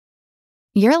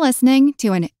You're listening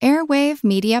to an Airwave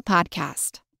Media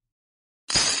Podcast.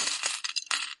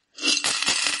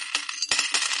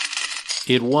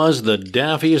 It was the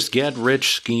daffiest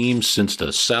get-rich scheme since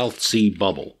the South Sea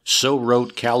Bubble. So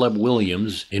wrote Caleb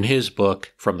Williams in his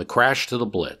book, From the Crash to the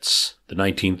Blitz, the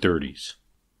 1930s.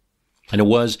 And it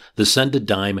was the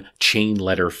send-a-dime chain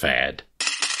letter fad.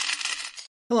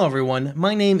 Hello everyone,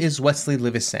 my name is Wesley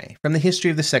Livesey from the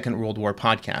History of the Second World War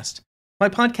podcast. My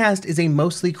podcast is a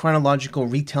mostly chronological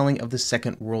retelling of the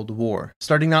Second World War,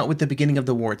 starting not with the beginning of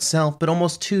the war itself, but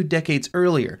almost 2 decades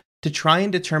earlier, to try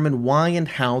and determine why and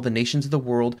how the nations of the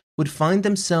world would find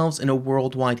themselves in a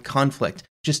worldwide conflict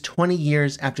just 20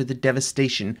 years after the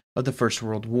devastation of the First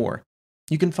World War.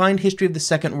 You can find History of the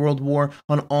Second World War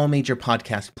on all major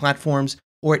podcast platforms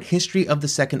or at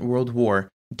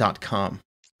historyoftheSecondWorldWar.com.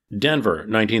 Denver,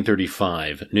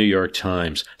 1935, New York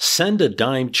Times.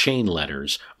 Send-a-dime chain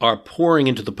letters are pouring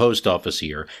into the post office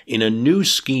here in a new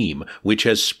scheme which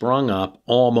has sprung up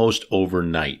almost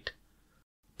overnight.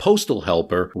 Postal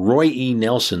helper Roy E.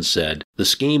 Nelson said the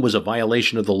scheme was a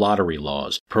violation of the lottery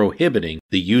laws prohibiting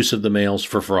the use of the mails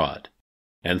for fraud,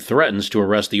 and threatens to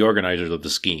arrest the organizers of the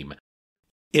scheme,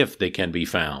 if they can be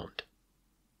found.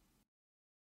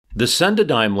 The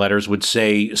send-a-dime letters would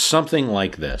say something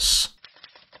like this: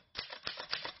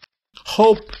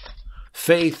 Hope,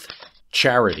 faith,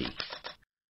 charity.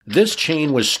 This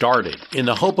chain was started in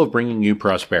the hope of bringing you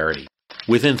prosperity.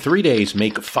 Within 3 days,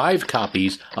 make 5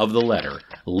 copies of the letter,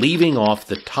 leaving off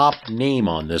the top name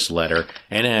on this letter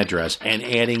and address and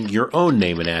adding your own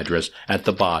name and address at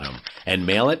the bottom, and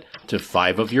mail it to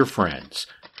 5 of your friends,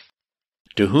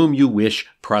 to whom you wish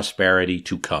prosperity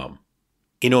to come.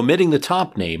 In omitting the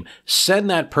top name, send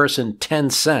that person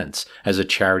 10 cents as a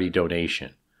charity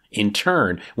donation. In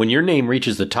turn, when your name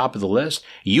reaches the top of the list,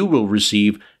 you will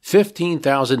receive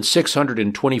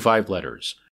 15,625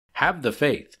 letters. Have the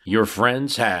faith your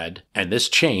friends had, and this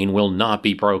chain will not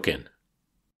be broken.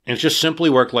 And it's just simply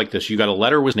worked like this. You got a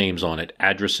letter with names on it,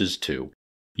 addresses too.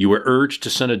 You were urged to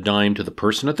send a dime to the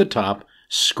person at the top,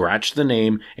 scratch the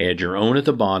name, add your own at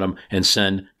the bottom, and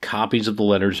send copies of the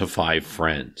letter to 5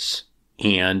 friends.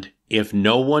 And if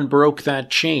no one broke that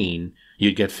chain,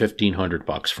 you'd get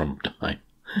 $1,500 from a dime.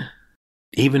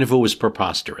 Even if it was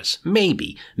preposterous.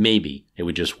 Maybe it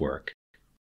would just work.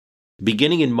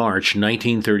 Beginning in March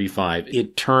 1935,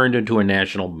 it turned into a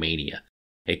national mania.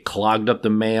 It clogged up the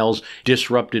mails,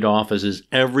 disrupted offices.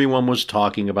 Everyone was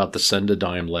talking about the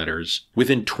send-a-dime letters.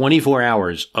 Within 24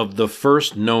 hours of the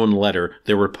first known letter,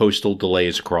 there were postal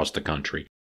delays across the country.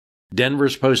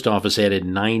 Denver's post office added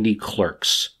 90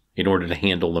 clerks in order to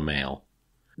handle the mail.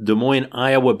 Des Moines,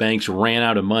 Iowa banks ran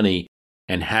out of money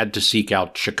and had to seek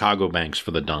out Chicago banks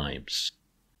for the dimes.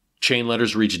 Chain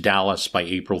letters reached Dallas by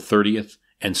April 30th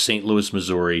and St. Louis,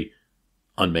 Missouri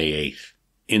on May 8th.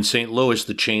 In St. Louis,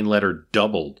 the chain letter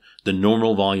doubled the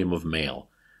normal volume of mail,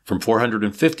 from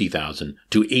 450,000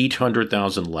 to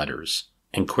 800,000 letters,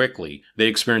 and quickly they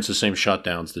experienced the same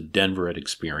shutdowns that Denver had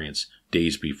experienced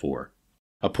days before.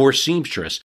 A poor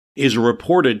seamstress is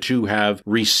reported to have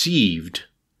received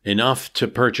enough to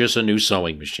purchase a new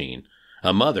sewing machine.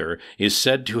 A mother is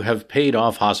said to have paid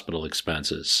off hospital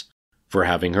expenses for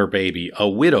having her baby. A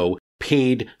widow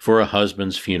paid for a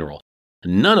husband's funeral.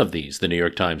 None of these, the New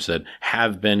York Times said,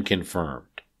 have been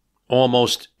confirmed.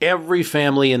 Almost every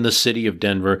family in the city of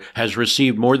Denver has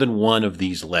received more than one of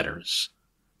these letters.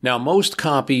 Now, most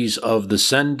copies of the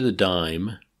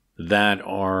send-a-dime that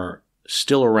are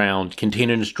still around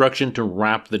contain an instruction to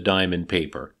wrap the dime in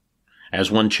paper. As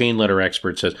one chain letter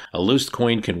expert says, a loose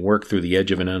coin can work through the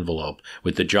edge of an envelope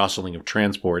with the jostling of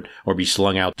transport or be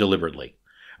slung out deliberately.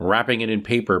 Wrapping it in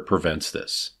paper prevents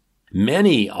this.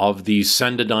 Many of these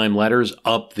send-a-dime letters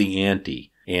upped the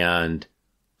ante and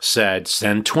said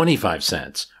send 25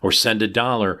 cents or send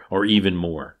 $1 or even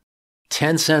more.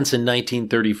 10 cents in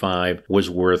 1935 was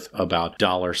worth about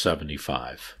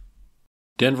 $1.75.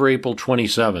 Denver, April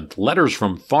 27th. Letters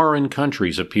from foreign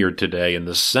countries appeared today in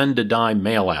the send-a-dime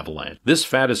mail avalanche. This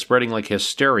fad is spreading like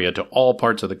hysteria to all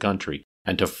parts of the country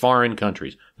and to foreign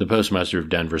countries, the postmaster of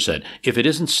Denver said. If it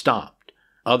isn't stopped,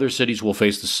 other cities will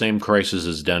face the same crisis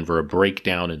as Denver, a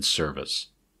breakdown in service.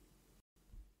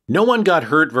 No one got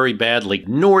hurt very badly,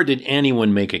 nor did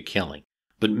anyone make a killing.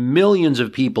 But millions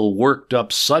of people worked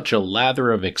up such a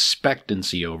lather of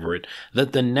expectancy over it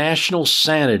that the national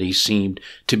sanity seemed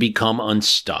to become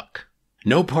unstuck.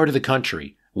 No part of the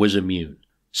country was immune.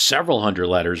 Several hundred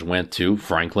letters went to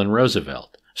Franklin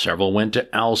Roosevelt. Several went to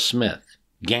Al Smith.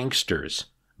 Gangsters,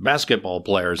 basketball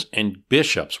players, and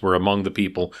bishops were among the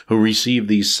people who received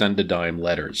these send-a-dime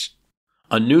letters.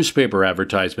 A newspaper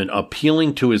advertisement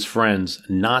appealing to his friends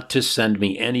not to send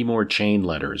me any more chain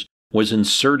letters was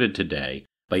inserted today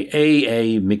by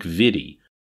A.A. McVitie,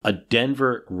 a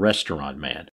Denver restaurant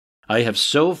man. I have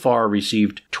so far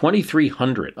received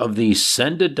 2,300 of these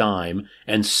send a dime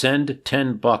and send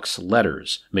 $10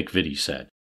 letters, McVitie said.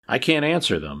 I can't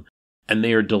answer them, and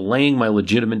they are delaying my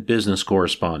legitimate business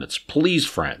correspondence. Please,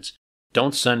 friends,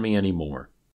 don't send me any more.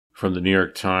 From the New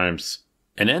York Times,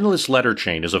 an endless letter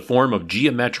chain is a form of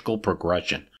geometrical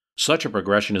progression. Such a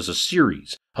progression is a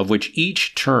series of which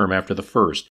each term after the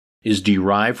first is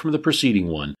derived from the preceding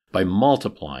one by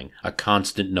multiplying a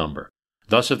constant number.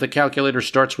 Thus, if the calculator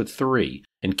starts with 3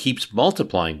 and keeps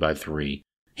multiplying by 3,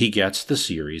 he gets the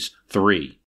series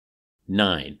 3,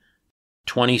 9,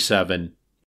 27,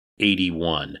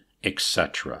 81,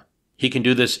 etc. He can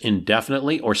do this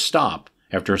indefinitely or stop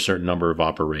after a certain number of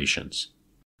operations.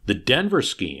 The Denver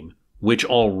scheme, which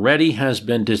already has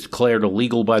been declared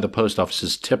illegal by the post office,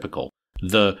 is typical.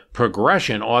 The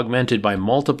progression augmented by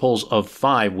multiples of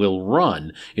 5 will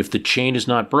run if the chain is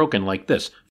not broken like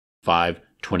this: 5,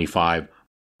 25,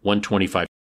 125,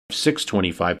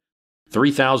 625,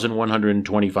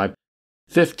 3,125,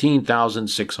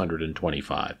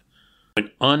 15,625.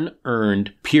 An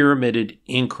unearned pyramided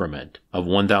increment of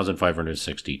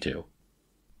 1,562.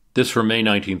 This from May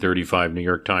 1935, New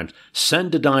York Times.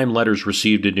 Send a dime letters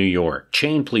received in New York.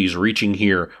 Chain please reaching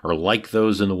here or like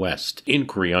those in the West.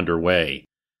 Inquiry underway.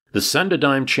 The send a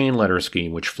dime chain letter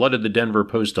scheme, which flooded the Denver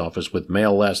post office with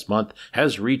mail last month,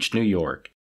 has reached New York.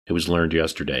 It was learned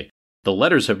yesterday. The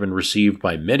letters have been received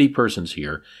by many persons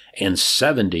here, and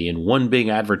 70 in one big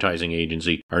advertising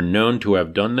agency are known to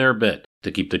have done their bit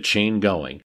to keep the chain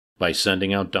going by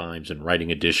sending out dimes and writing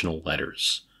additional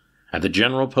letters. At the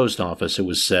General Post Office, it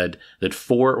was said that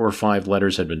 4 or 5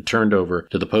 letters had been turned over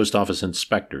to the post office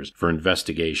inspectors for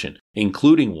investigation,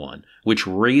 including one which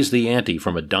raised the ante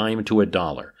from a dime to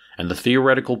 $1, and the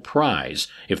theoretical prize,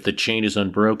 if the chain is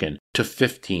unbroken, to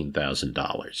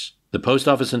 $15,000. The post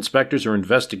office inspectors are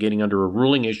investigating under a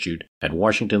ruling issued at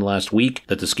Washington last week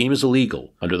that the scheme is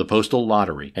illegal under the postal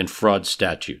lottery and fraud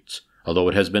statutes, although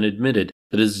it has been admitted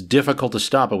that it is difficult to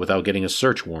stop it without getting a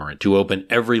search warrant to open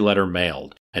every letter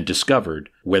mailed and discovered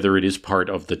whether it is part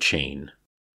of the chain.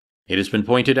 It has been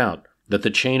pointed out that the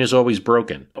chain is always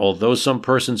broken. Although some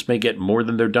persons may get more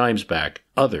than their dimes back,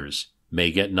 others may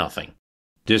get nothing.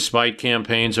 Despite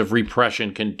campaigns of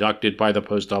repression conducted by the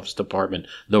Post Office Department,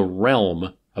 the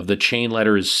realm of the chain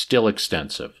letter is still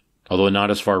extensive, although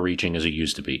not as far-reaching as it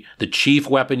used to be. The chief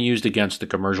weapon used against the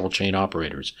commercial chain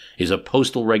operators is a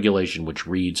postal regulation which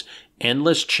reads,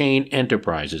 "Endless chain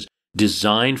enterprises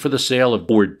designed for the sale of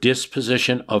or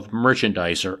disposition of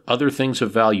merchandise or other things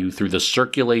of value through the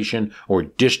circulation or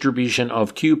distribution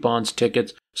of coupons,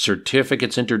 tickets,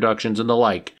 certificates, introductions, and the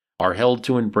like, are held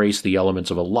to embrace the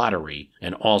elements of a lottery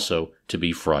and also to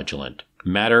be fraudulent.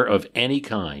 Matter of any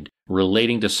kind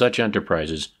relating to such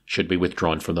enterprises should be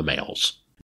withdrawn from the mails."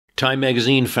 Time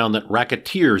magazine found that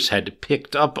racketeers had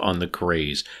picked up on the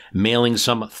craze, mailing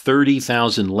some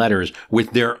 30,000 letters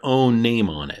with their own name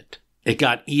on it. It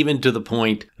got even to the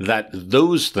point that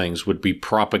those things would be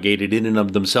propagated in and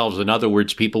of themselves. In other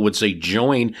words, people would say,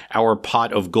 join our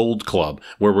pot of gold club,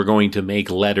 where we're going to make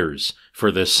letters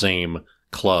for this same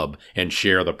club and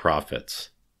share the profits.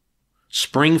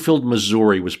 Springfield,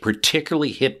 Missouri was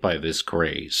particularly hit by this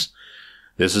craze.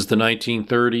 This is the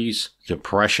 1930s.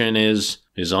 Depression is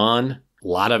on. A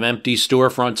lot of empty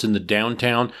storefronts in the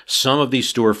downtown. Some of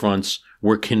these storefronts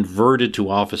were converted to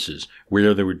offices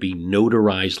where there would be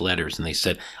notarized letters. And they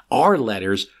said, our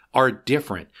letters are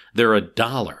different. They're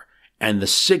 $1, and the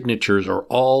signatures are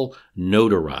all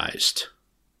notarized.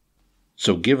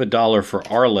 So give $1 for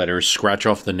our letters, scratch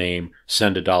off the name,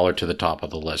 send $1 to the top of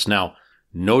the list. Now,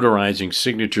 notarizing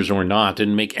signatures or not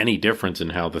didn't make any difference in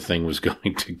how the thing was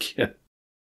going to get.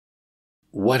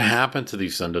 What happened to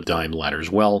these send-a-dime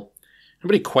letters? Well,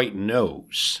 nobody quite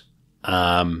knows.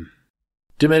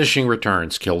 Diminishing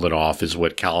returns killed it off, is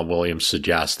what Cal Williams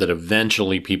suggests, that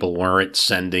eventually people weren't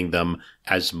sending them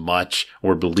as much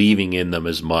or believing in them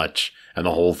as much, and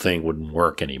the whole thing wouldn't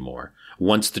work anymore.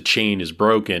 Once the chain is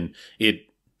broken, it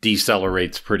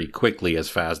decelerates pretty quickly as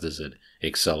fast as it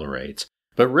accelerates.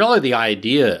 But really the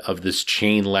idea of this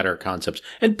chain letter concepts,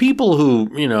 and people who,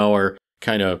 are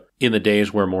kind of in the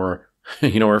days where more,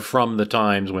 are from the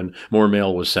times when more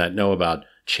mail was sent, know about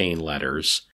chain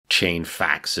letters, chain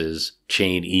faxes,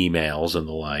 chain emails, and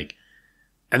the like.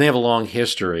 And they have a long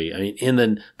history. I mean,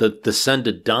 in the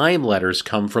send-a-dime letters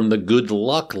come from the good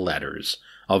luck letters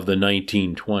of the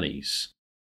 1920s.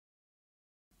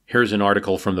 Here's an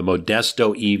article from the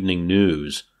Modesto Evening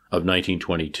News of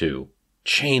 1922.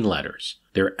 Chain letters.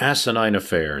 They're asinine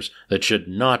affairs that should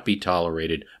not be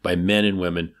tolerated by men and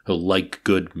women who like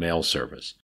good mail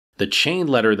service. The chain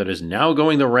letter that is now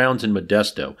going the rounds in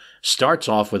Modesto starts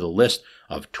off with a list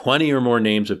of 20 or more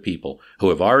names of people who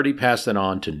have already passed it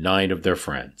on to 9 of their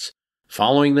friends.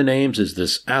 Following the names is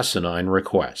this asinine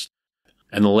request.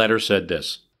 And the letter said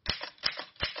this: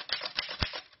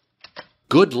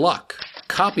 "Good luck.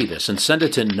 Copy this and send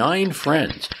it to 9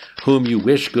 friends whom you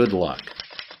wish good luck."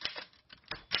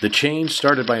 The chain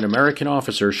started by an American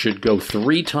officer should go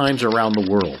 3 times around the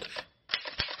world.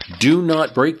 Do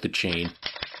not break the chain,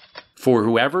 for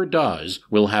whoever does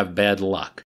will have bad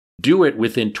luck. Do it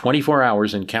within 24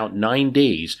 hours and count 9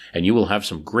 days, and you will have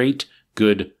some great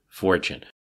good fortune.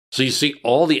 So you see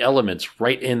all the elements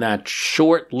right in that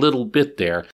short little bit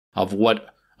there of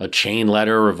what a chain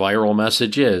letter or viral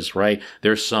message is, right?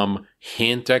 There's some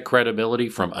hint at credibility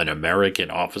from an American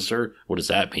officer. What does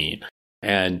that mean?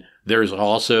 And there's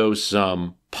also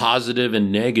some positive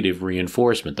and negative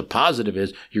reinforcement. The positive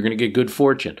is you're going to get good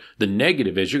fortune. The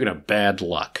negative is you're going to have bad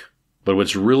luck. But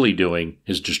what's really doing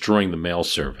is destroying the mail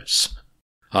service.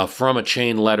 From a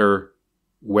chain letter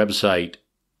website,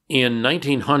 in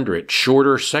 1900,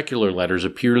 shorter secular letters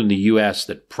appeared in the U.S.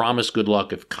 that promised good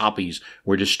luck if copies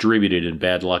were distributed and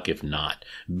bad luck if not.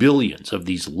 Billions of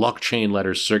these luck chain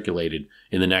letters circulated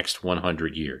in the next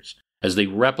 100 years. As they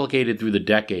replicated through the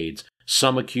decades,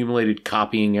 some accumulated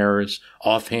copying errors,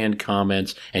 offhand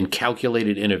comments, and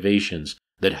calculated innovations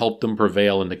that helped them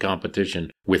prevail in the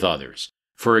competition with others.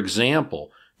 For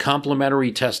example,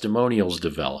 complimentary testimonials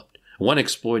developed, one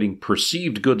exploiting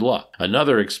perceived good luck,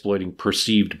 another exploiting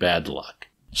perceived bad luck.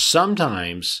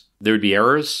 Sometimes there would be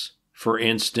errors. For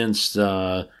instance,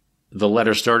 the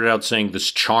letter started out saying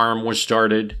this charm was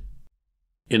started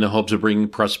in the hopes of bringing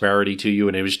prosperity to you,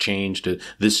 and it was changed to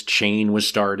this chain was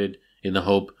started in the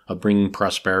hope of bringing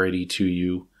prosperity to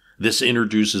you. This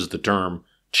introduces the term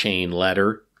chain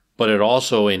letter, but it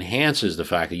also enhances the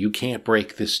fact that you can't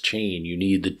break this chain. You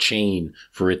need the chain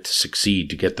for it to succeed,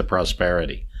 to get the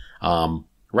prosperity.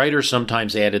 Writers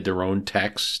sometimes added their own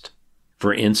text.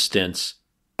 For instance,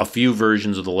 a few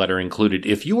versions of the letter included,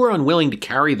 "If you are unwilling to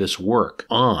carry this work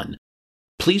on,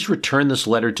 please return this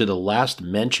letter to the last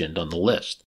mentioned on the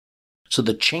list, so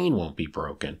the chain won't be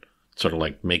broken." Sort of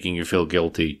like making you feel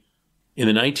guilty. In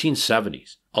the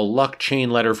 1970s, a luck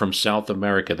chain letter from South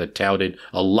America that touted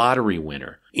a lottery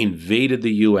winner invaded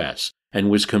the U.S. and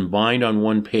was combined on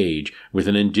one page with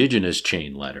an indigenous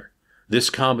chain letter. This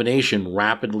combination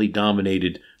rapidly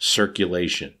dominated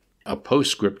circulation. A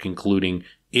postscript concluding,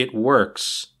 "It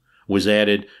works," was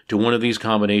added to one of these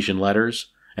combination letters,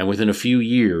 and within a few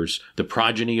years, the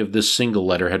progeny of this single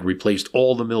letter had replaced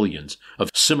all the millions of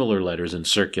similar letters in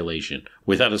circulation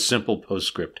without a simple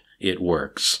postscript, "It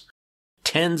works."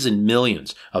 Tens and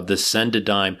millions of the Send a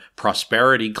Dime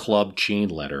Prosperity Club chain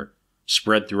letter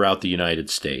spread throughout the United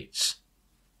States.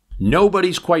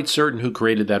 Nobody's quite certain who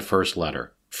created that first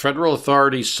letter. Federal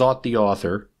authorities sought the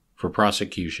author for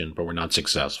prosecution, but were not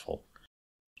successful.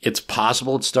 It's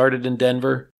possible it started in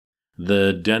Denver.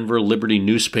 The Denver Liberty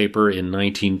newspaper in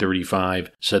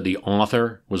 1935 said the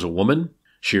author was a woman.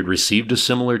 She had received a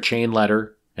similar chain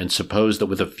letter and supposed that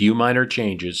with a few minor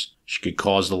changes, she could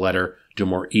cause the letter to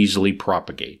more easily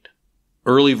propagate.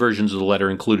 Early versions of the letter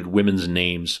included women's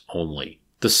names only.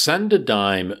 The Send a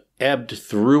Dime ebbed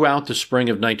throughout the spring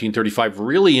of 1935,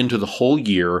 really into the whole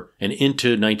year and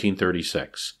into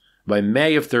 1936. By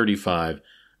May of 35,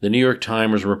 the New York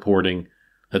Times was reporting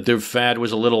that their fad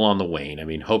was a little on the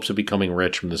wane. Hopes of becoming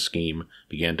rich from the scheme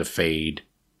began to fade.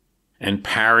 And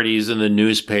parodies in the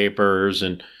newspapers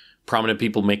and prominent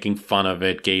people making fun of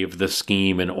it gave the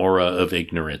scheme an aura of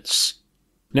ignorance.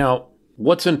 Now,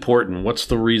 what's important? What's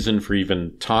the reason for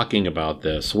even talking about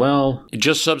this? Well,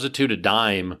 just substitute a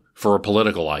dime for a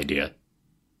political idea,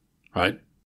 right?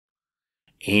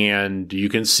 And you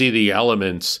can see the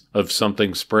elements of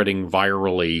something spreading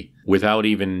virally without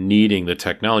even needing the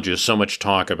technology. There's so much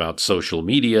talk about social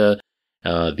media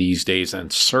these days,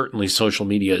 and certainly social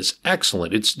media is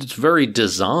excellent. Its very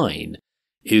design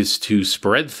is to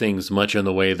spread things much in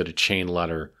the way that a chain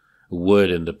letter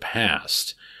would in the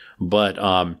past. But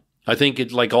I think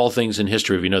it, like all things in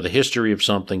history, if you know the history of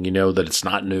something, you know that it's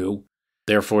not new.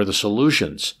 Therefore, the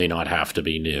solutions may not have to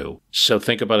be new. So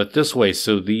think about it this way.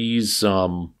 So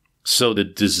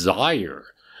the desire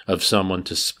of someone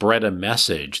to spread a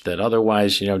message that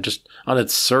otherwise, just on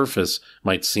its surface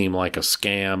might seem like a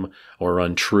scam or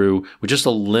untrue, with just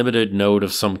a limited note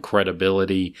of some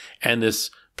credibility and this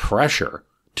pressure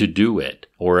to do it,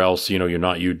 or else,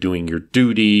 you're doing your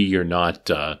duty, you're not,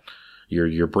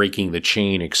 you're breaking the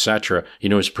chain, etc.,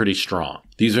 is pretty strong.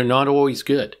 These are not always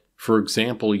good For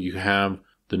example, you have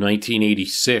the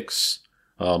 1986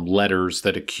 letters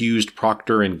that accused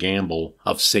Procter & Gamble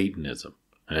of Satanism.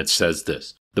 And it says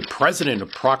this: the president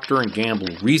of Procter &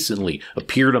 Gamble recently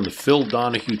appeared on the Phil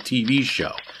Donahue TV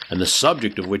show, and the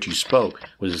subject of which he spoke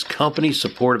was his company's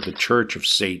support of the Church of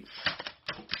Satan.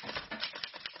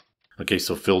 Okay,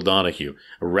 so Phil Donahue,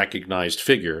 a recognized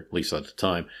figure, at least at the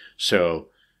time, so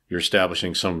you're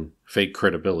establishing some fake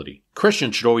credibility.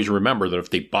 Christians should always remember that if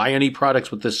they buy any products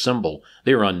with this symbol,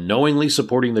 they are unknowingly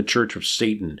supporting the Church of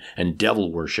Satan and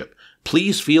devil worship.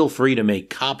 Please feel free to make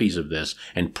copies of this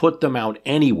and put them out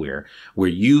anywhere where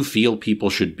you feel people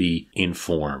should be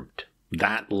informed.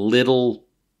 That little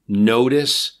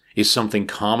notice is something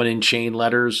common in chain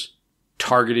letters.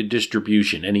 Targeted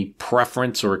distribution, any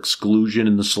preference or exclusion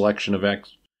in the selection of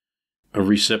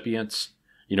recipients.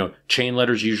 You know, chain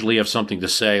letters usually have something to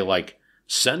say like,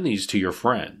 send these to your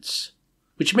friends,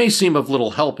 which may seem of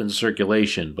little help in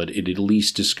circulation, but it at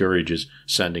least discourages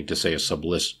sending to, say,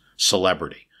 a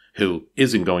celebrity who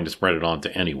isn't going to spread it on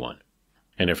to anyone.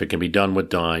 And if it can be done with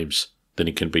dimes, then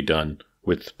it can be done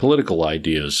with political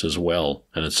ideas as well,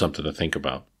 and it's something to think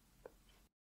about.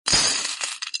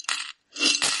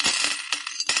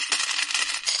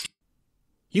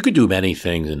 You could do many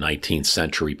things in 19th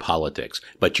century politics,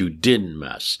 but you didn't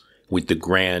mess with the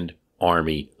Grand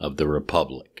Army of the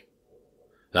Republic.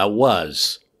 That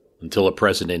was until a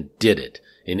president did it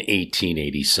in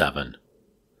 1887.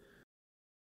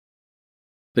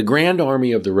 The Grand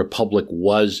Army of the Republic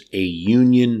was a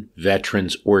Union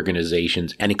veterans organization,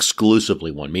 and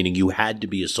exclusively one, meaning you had to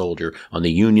be a soldier on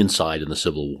the Union side in the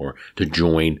Civil War to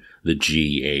join the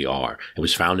GAR. It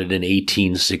was founded in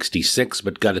 1866,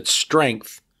 but got its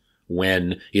strength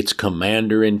when its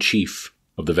commander-in-chief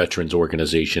of the veterans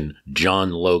organization,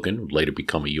 John Logan, who would later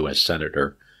become a U.S.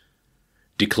 Senator,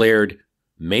 declared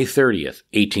May 30th,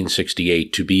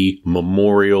 1868 to be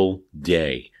Memorial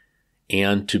Day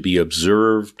and to be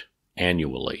observed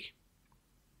annually.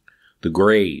 The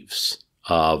graves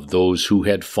of those who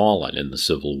had fallen in the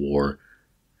Civil War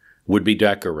would be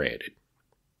decorated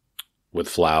with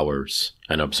flowers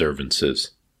and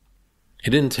observances.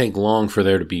 It didn't take long for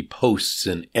there to be posts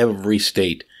in every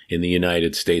state in the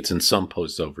United States and some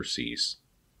posts overseas.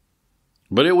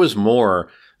 But it was more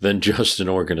than just an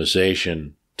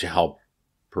organization to help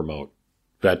promote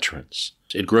veterans.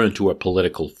 It grew into a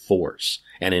political force.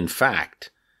 And in fact,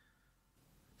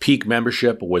 peak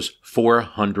membership was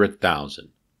 400,000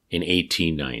 in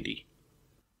 1890.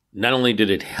 Not only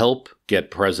did it help get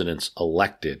presidents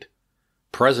elected,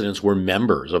 presidents were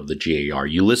members of the GAR.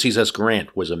 Ulysses S.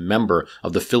 Grant was a member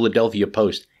of the Philadelphia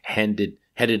Post,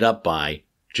 headed up by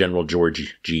General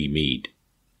George G. Meade.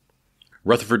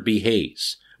 Rutherford B.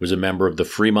 Hayes was a member of the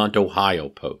Fremont, Ohio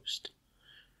Post.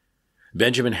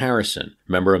 Benjamin Harrison,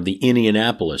 member of the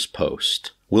Indianapolis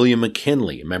Post. William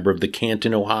McKinley, a member of the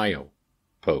Canton, Ohio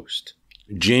Post.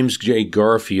 James J.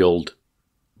 Garfield,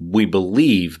 we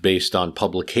believe, based on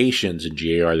publications in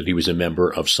GAR, that he was a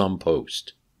member of some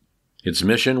post. Its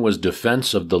mission was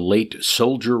defense of the late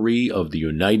soldiery of the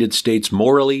United States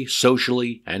morally,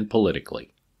 socially, and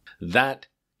politically. That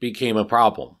became a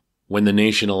problem when the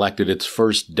nation elected its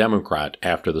first Democrat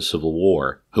after the Civil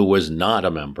War, who was not a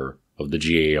member of the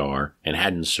GAR and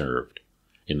hadn't served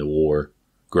in the war,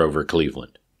 Grover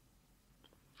Cleveland.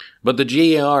 But the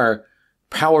GAR,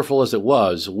 powerful as it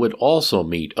was, would also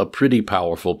meet a pretty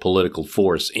powerful political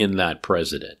force in that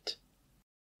president.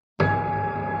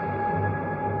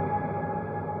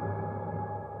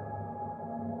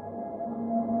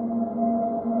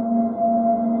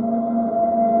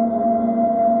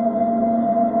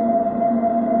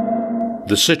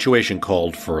 The situation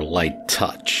called for a light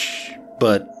touch,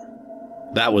 but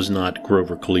that was not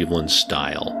Grover Cleveland's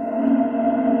style.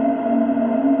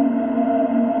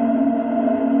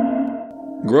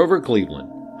 Grover Cleveland,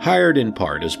 hired in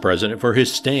part as president for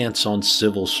his stance on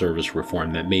civil service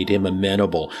reform that made him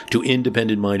amenable to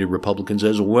independent-minded Republicans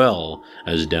as well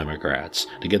as Democrats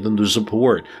to get them to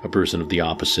support a person of the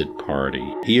opposite party.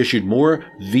 He issued more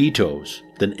vetoes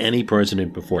than any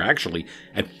president before. Actually,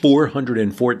 at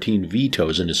 414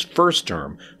 vetoes in his first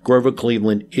term, Grover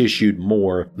Cleveland issued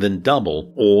more than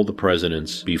double all the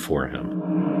presidents before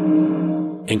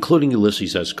him, including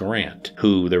Ulysses S. Grant,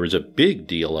 who there was a big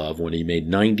deal of when he made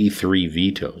 93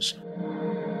 vetoes.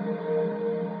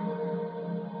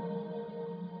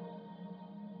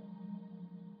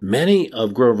 Many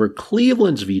of Grover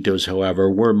Cleveland's vetoes, however,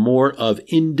 were more of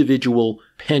individual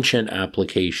pension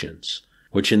applications,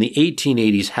 which in the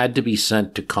 1880s had to be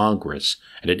sent to Congress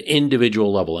at an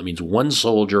individual level. That means one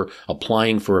soldier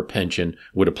applying for a pension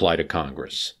would apply to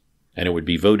Congress, and it would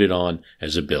be voted on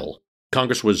as a bill.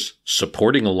 Congress was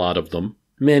supporting a lot of them,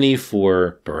 many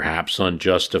for perhaps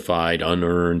unjustified,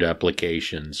 unearned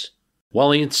applications,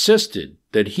 while he insisted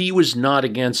that he was not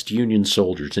against Union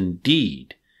soldiers.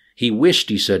 Indeed, he wished,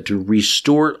 he said, to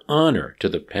restore honor to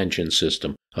the pension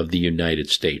system of the United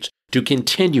States, to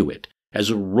continue it as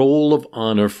a roll of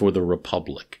honor for the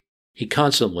Republic. He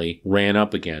constantly ran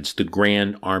up against the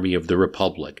Grand Army of the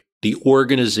Republic, the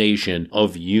organization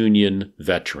of Union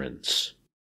veterans.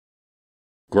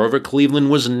 Grover Cleveland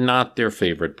was not their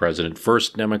favorite president,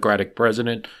 first Democratic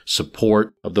president,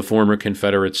 support of the former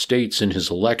Confederate states in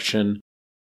his election,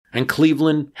 and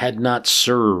Cleveland had not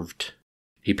served.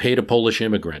 He paid a Polish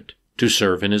immigrant to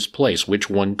serve in his place, which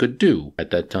one could do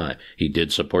at that time. He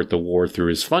did support the war through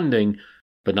his funding,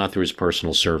 but not through his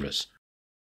personal service.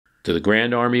 To the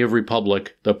Grand Army of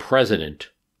Republic, the president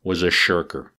was a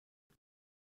shirker.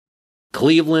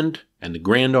 Cleveland and the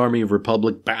Grand Army of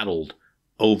Republic battled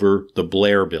over the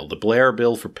Blair Bill. The Blair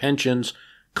Bill for pensions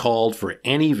called for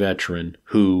any veteran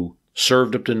who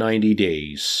served up to 90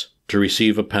 days to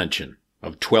receive a pension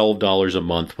of $12 a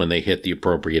month when they hit the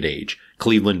appropriate age.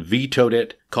 Cleveland vetoed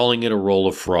it, calling it a roll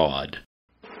of fraud.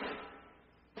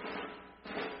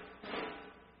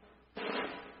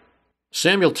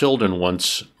 Samuel Tilden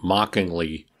once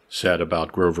mockingly said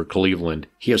about Grover Cleveland,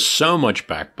 he has so much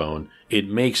backbone, it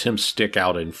makes him stick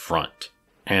out in front.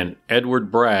 And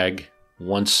Edward Bragg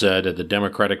once said at the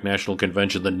Democratic National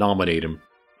Convention that nominated him,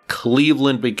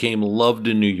 Cleveland became loved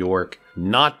in New York,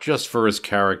 not just for his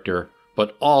character,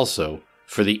 but also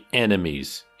for the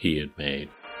enemies he had made.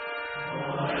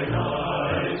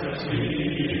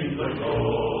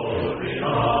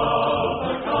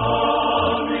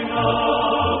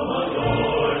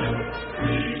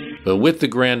 But with the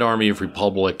Grand Army of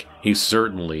Republic, he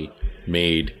certainly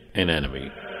made an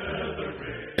enemy.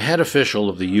 The head official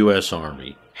of the U.S.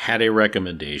 Army had a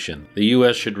recommendation. The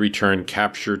U.S. should return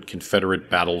captured Confederate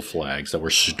battle flags that were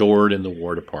stored in the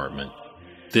War Department.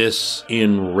 This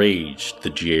enraged the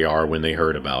GAR when they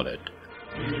heard about it.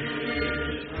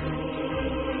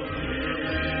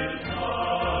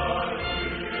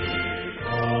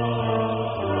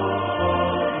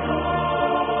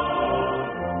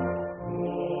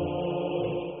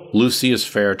 Lucius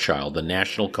Fairchild, the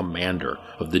national commander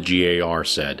of the GAR,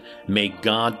 said, "May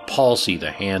God palsy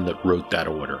the hand that wrote that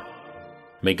order.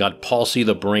 May God palsy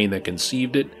the brain that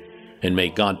conceived it, and may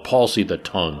God palsy the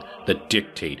tongue that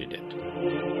dictated it."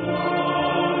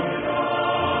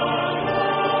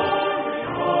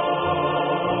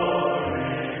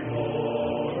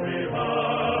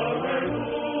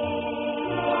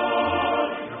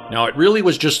 Now, it really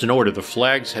was just an order. The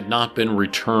flags had not been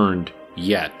returned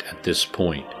yet at this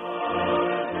point.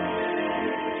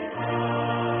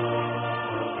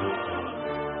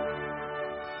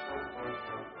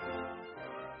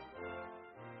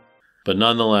 But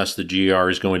nonetheless, the GR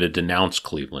is going to denounce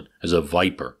Cleveland as a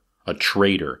viper, a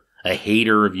traitor, a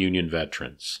hater of Union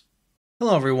veterans.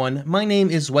 Hello, everyone. My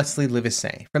name is Wesley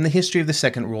Livesey from the History of the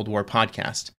Second World War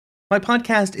podcast. My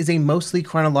podcast is a mostly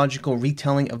chronological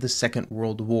retelling of the Second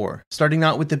World War, starting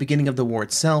not with the beginning of the war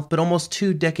itself, but almost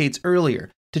 2 decades earlier,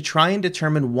 to try and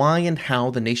determine why and how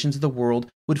the nations of the world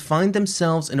would find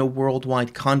themselves in a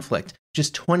worldwide conflict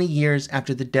just 20 years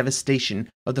after the devastation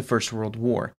of the First World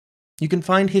War. You can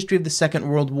find History of the Second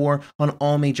World War on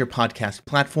all major podcast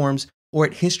platforms or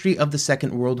at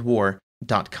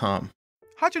historyofthesecondworldwar.com.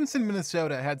 Hutchinson,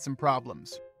 Minnesota had some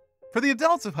problems. For the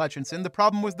adults of Hutchinson, the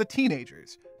problem was the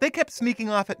teenagers. They kept sneaking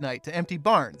off at night to empty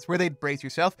barns where they'd, brace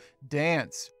yourself,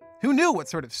 dance. Who knew what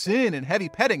sort of sin and heavy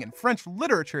petting and French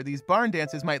literature these barn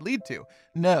dances might lead to?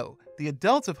 No, the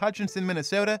adults of Hutchinson,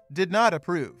 Minnesota did not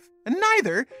approve. And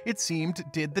neither, it seemed,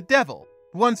 did the devil.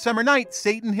 One summer night,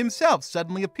 Satan himself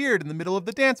suddenly appeared in the middle of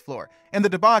the dance floor, and the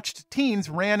debauched teens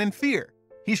ran in fear.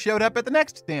 He showed up at the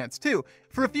next dance, too.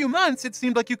 For a few months, it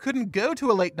seemed like you couldn't go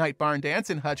to a late-night barn dance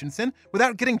in Hutchinson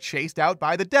without getting chased out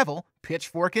by the devil,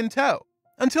 pitchfork in tow.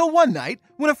 Until one night,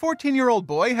 when a 14-year-old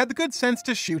boy had the good sense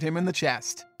to shoot him in the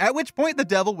chest. At which point the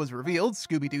devil was revealed,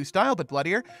 Scooby-Doo style but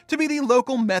bloodier, to be the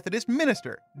local Methodist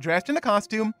minister, dressed in a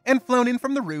costume and flown in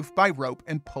from the roof by rope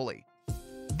and pulley.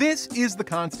 This is The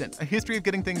Constant, a history of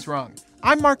getting things wrong.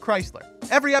 I'm Mark Chrysler.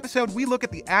 Every episode, we look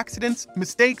at the accidents,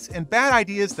 mistakes, and bad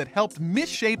ideas that helped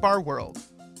misshape our world.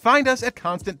 Find us at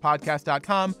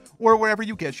constantpodcast.com or wherever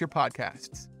you get your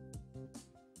podcasts.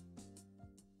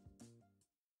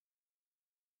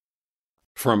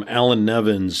 From Alan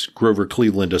Nevin's Grover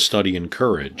Cleveland, A Study in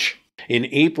Courage. In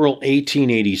April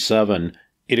 1887,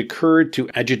 it occurred to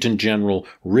Adjutant General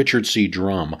Richard C.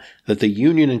 Drum that the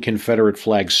Union and Confederate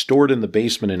flags stored in the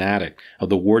basement and attic of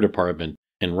the War Department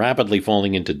and rapidly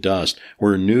falling into dust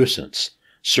were a nuisance.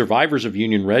 Survivors of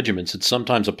Union regiments had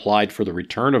sometimes applied for the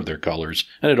return of their colors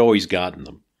and had always gotten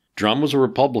them. Drum was a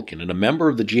Republican and a member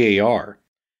of the GAR.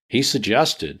 He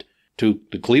suggested to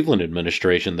the Cleveland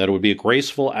administration that it would be a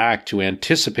graceful act to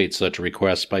anticipate such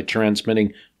requests by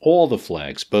transmitting all the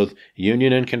flags, both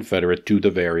Union and Confederate, to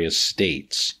the various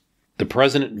states. The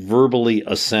president verbally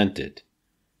assented,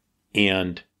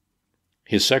 and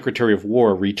his Secretary of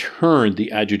War returned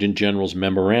the Adjutant General's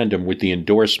memorandum with the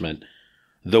endorsement,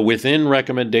 the within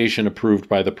recommendation approved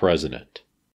by the president.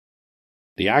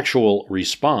 The actual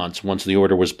response, once the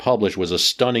order was published, was a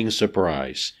stunning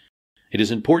surprise. It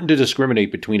is important to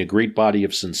discriminate between a great body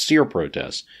of sincere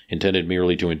protests, intended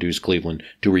merely to induce Cleveland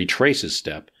to retrace his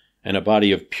step, and a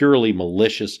body of purely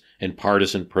malicious and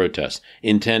partisan protests,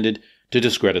 intended to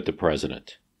discredit the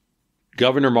president.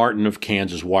 Governor Martin of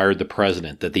Kansas wired the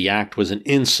president that the act was an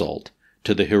insult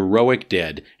to the heroic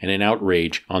dead and an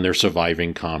outrage on their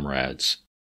surviving comrades.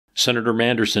 Senator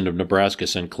Manderson of Nebraska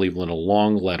sent Cleveland a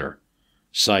long letter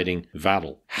citing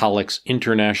Vattel, Halleck's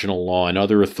international law, and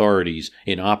other authorities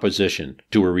in opposition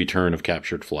to a return of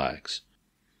captured flags.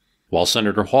 While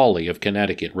Senator Hawley of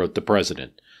Connecticut wrote the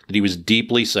president that he was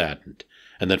deeply saddened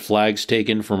and that flags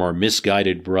taken from our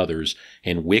misguided brothers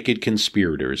and wicked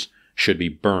conspirators should be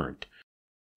burned.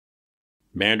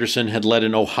 Manderson had led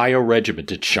an Ohio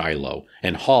regiment at Shiloh,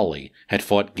 and Hawley had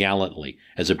fought gallantly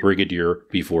as a brigadier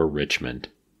before Richmond.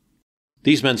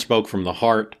 These men spoke from the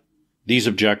heart. These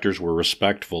objectors were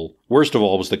respectful. Worst of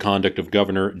all was the conduct of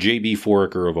Governor J.B.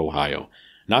 Foraker of Ohio.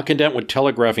 Not content with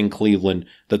telegraphing Cleveland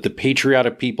that the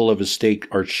patriotic people of his state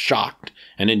are shocked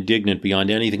and indignant beyond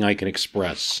anything I can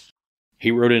express, he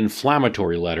wrote an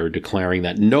inflammatory letter declaring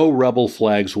that no rebel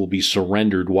flags will be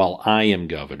surrendered while I am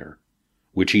governor,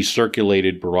 which he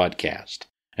circulated broadcast.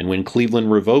 And when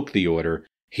Cleveland revoked the order,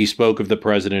 he spoke of the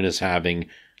president as having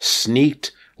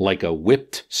sneaked like a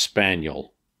whipped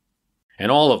spaniel.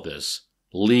 And all of this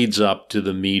leads up to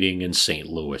the meeting in St.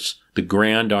 Louis, the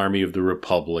Grand Army of the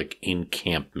Republic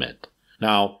encampment.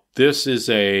 Now, this is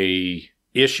a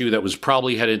issue that was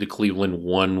probably headed to Cleveland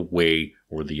one way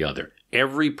or the other.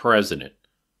 Every president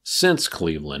since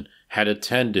Cleveland had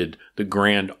attended the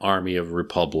Grand Army of the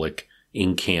Republic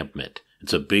encampment.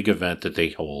 It's a big event that they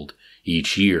hold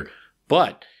each year.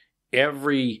 But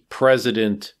every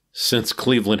president since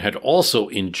Cleveland had also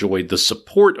enjoyed the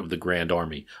support of the Grand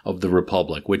Army of the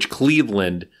Republic, which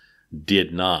Cleveland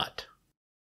did not.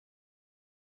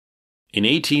 In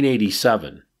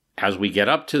 1887, as we get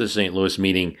up to the St. Louis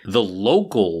meeting, the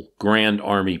local Grand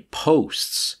Army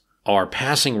posts are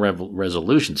passing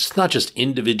resolutions. It's not just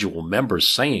individual members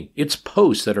saying, it's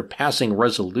posts that are passing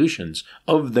resolutions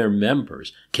of their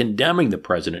members, condemning the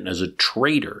president as a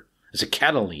traitor, as a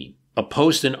Cataline. A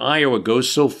post in Iowa goes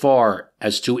so far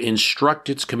as to instruct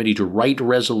its committee to write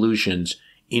resolutions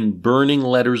in burning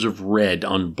letters of red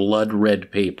on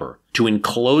blood-red paper, to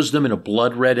enclose them in a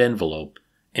blood-red envelope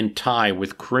and tie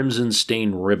with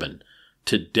crimson-stained ribbon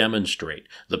to demonstrate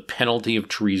the penalty of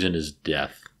treason is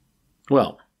death.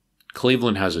 Well,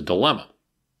 Cleveland has a dilemma.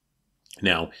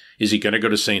 Now, is he going to go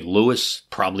to St. Louis,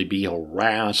 probably be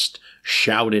harassed,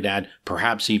 shouted at,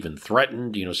 perhaps even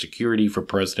threatened? Security for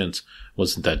presidents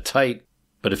wasn't that tight.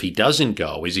 But if he doesn't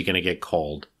go, is he going to get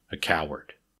called a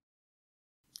coward?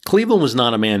 Cleveland was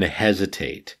not a man to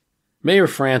hesitate. Mayor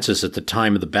Francis, at the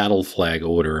time of the battle flag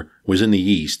order, was in the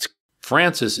East.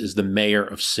 Francis is the mayor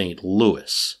of St.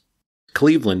 Louis.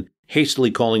 Cleveland,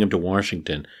 hastily calling him to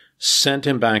Washington, sent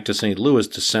him back to St. Louis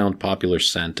to sound popular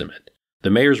sentiment.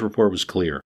 The mayor's report was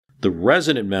clear. The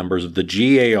resident members of the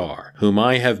GAR, whom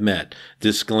I have met,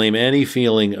 disclaim any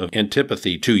feeling of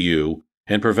antipathy to you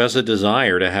and profess a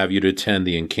desire to have you to attend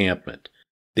the encampment.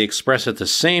 They express at the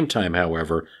same time,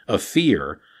 however, a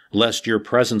fear lest your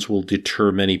presence will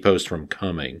deter many posts from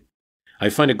coming. I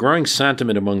find a growing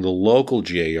sentiment among the local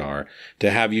GAR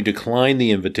to have you decline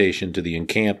the invitation to the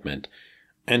encampment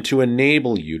and to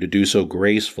enable you to do so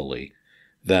gracefully,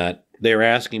 that they are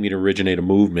asking me to originate a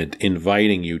movement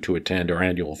inviting you to attend our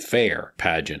annual fair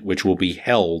pageant, which will be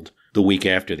held the week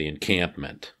after the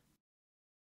encampment.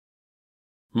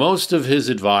 Most of his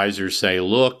advisors say,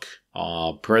 look,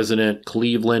 President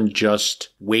Cleveland, just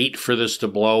wait for this to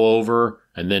blow over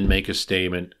and then make a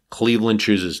statement. Cleveland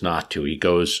chooses not to. He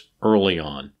goes early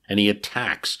on, and he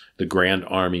attacks the Grand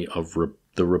Army of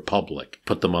the Republic,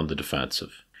 put them on the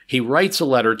defensive. He writes a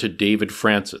letter to David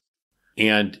Francis,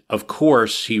 and of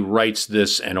course he writes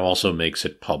this and also makes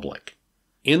it public.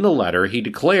 In the letter, he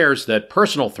declares that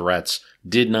personal threats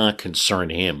did not concern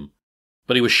him,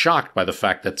 but he was shocked by the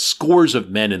fact that scores of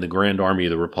men in the Grand Army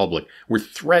of the Republic were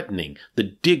threatening the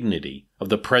dignity of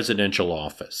the presidential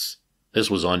office.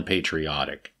 This was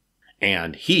unpatriotic.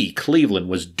 And he, Cleveland,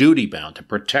 was duty-bound to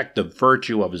protect the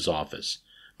virtue of his office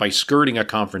by skirting a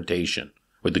confrontation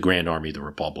with the Grand Army of the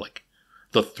Republic.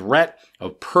 The threat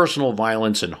of personal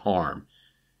violence and harm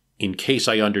in case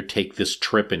I undertake this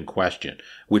trip in question,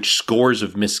 which scores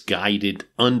of misguided,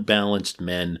 unbalanced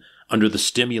men under the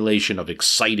stimulation of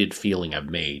excited feeling have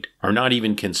made, are not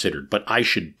even considered, but I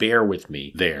should bear with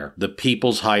me there the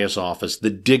people's highest office,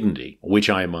 the dignity which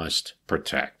I must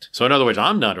protect. So in other words,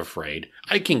 I'm not afraid.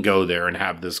 I can go there and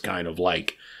have this kind of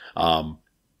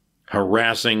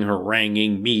harassing,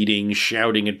 haranguing, meeting,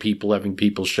 shouting at people, having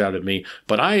people shout at me,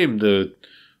 but I am the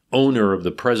owner of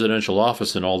the presidential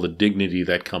office and all the dignity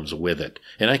that comes with it,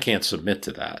 and I can't submit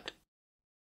to that.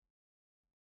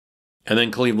 And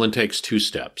then Cleveland takes 2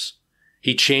 steps.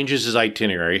 He changes his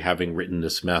itinerary, having written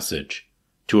this message,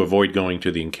 to avoid going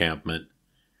to the encampment.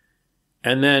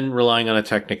 And then, relying on a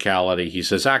technicality, he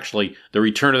says, actually, the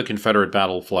return of the Confederate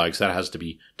battle flags, that has to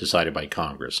be decided by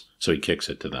Congress. So he kicks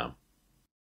it to them.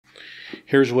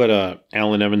 Here's what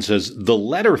Alan Evans says. The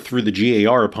letter threw the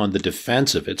GAR upon the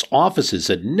defensive. Its offices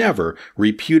had never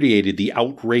repudiated the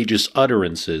outrageous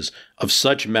utterances of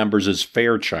such members as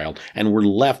Fairchild and were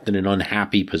left in an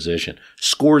unhappy position.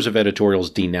 Scores of editorials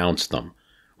denounced them.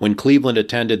 When Cleveland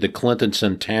attended the Clinton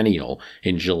Centennial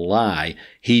in July,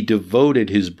 he devoted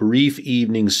his brief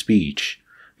evening speech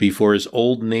before his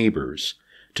old neighbors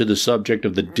to the subject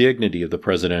of the dignity of the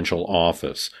presidential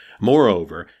office.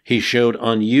 Moreover, he showed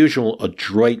unusual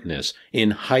adroitness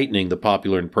in heightening the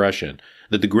popular impression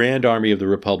that the Grand Army of the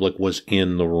Republic was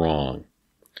in the wrong.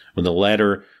 When the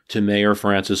letter to Mayor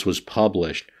Francis was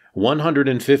published,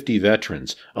 150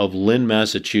 veterans of Lynn,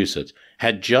 Massachusetts,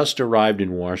 had just arrived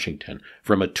in Washington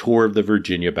from a tour of the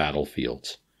Virginia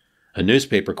battlefields. A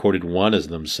newspaper quoted one of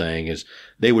them saying as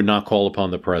they would not call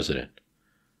upon the president.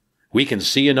 "We can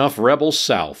see enough rebels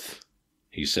south,"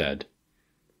 he said.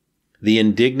 The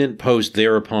indignant Post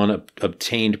thereupon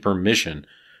obtained permission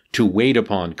to wait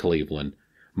upon Cleveland,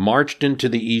 marched into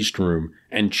the East Room,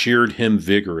 and cheered him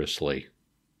vigorously.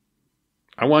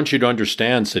 "I want you to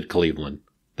understand," said Cleveland,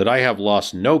 "that I have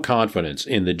lost no confidence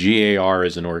in the GAR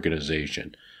as an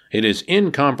organization. It is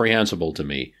incomprehensible to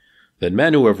me that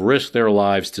men who have risked their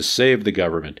lives to save the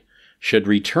government should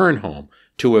return home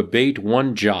to abate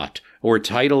one jot or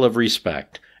title of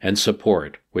respect and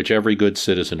support which every good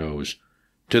citizen owes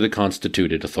to the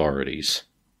constituted authorities."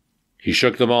 He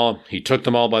took them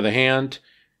all by the hand,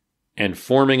 and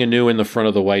forming anew in the front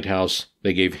of the White House,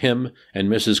 they gave him and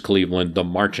Mrs. Cleveland the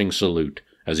marching salute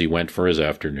as he went for his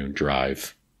afternoon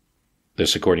drive.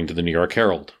 This according to the New York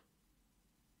Herald.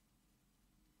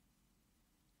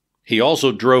 He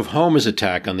also drove home his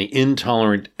attack on the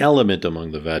intolerant element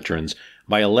among the veterans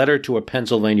by a letter to a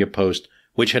Pennsylvania Post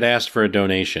which had asked for a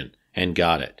donation, and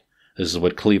got it. This is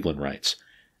what Cleveland writes.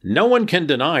 "No one can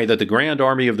deny that the Grand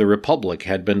Army of the Republic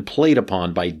had been played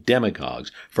upon by demagogues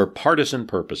for partisan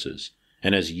purposes,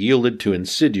 and has yielded to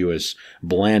insidious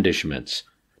blandishments,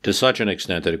 to such an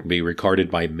extent that it can be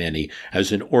regarded by many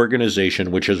as an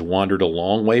organization which has wandered a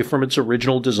long way from its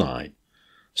original design.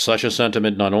 Such a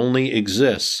sentiment not only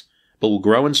exists, but will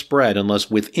grow and spread unless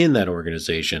within that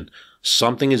organization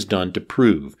something is done to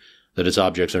prove that its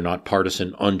objects are not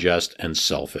partisan, unjust, and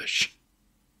selfish."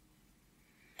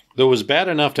 Though it was bad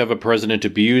enough to have a president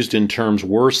abused in terms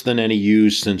worse than any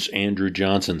used since Andrew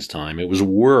Johnson's time, it was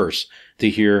worse to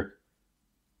hear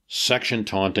section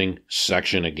taunting,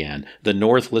 section again. The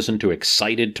North listened to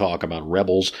excited talk about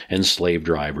rebels and slave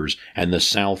drivers, and the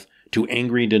South to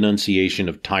angry denunciation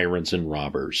of tyrants and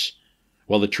robbers.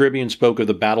 While the Tribune spoke of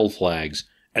the battle flags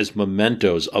as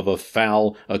mementos of as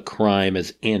foul a crime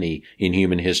as any in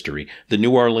human history, the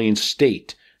New Orleans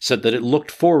State said that it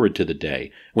looked forward to the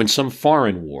day when some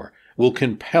foreign war will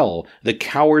compel the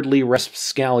cowardly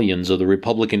rapscallions of the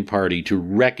Republican Party to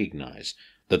recognize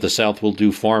that the South will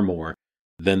do far more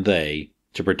than they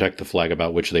to protect the flag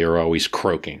about which they are always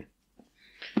croaking.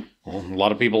 Well, a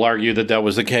lot of people argue that that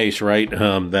was the case, right?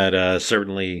 That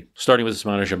certainly, starting with the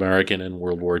Spanish-American in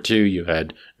World War II, you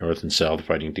had North and South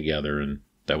fighting together, and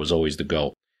that was always the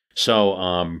goal. So,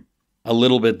 a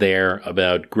little bit there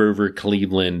about Grover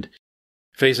Cleveland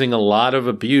facing a lot of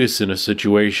abuse in a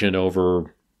situation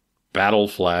over battle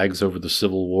flags, over the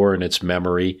Civil War and its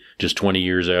memory, just 20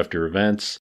 years after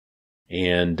events.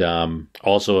 And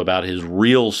also about his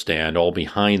real stand, all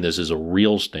behind this is a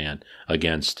real stand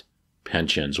against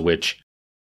pensions, which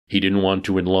he didn't want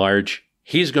to enlarge.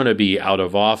 He's going to be out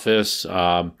of office.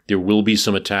 There will be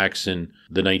some attacks in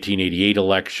the 1988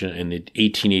 election, in the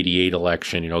 1888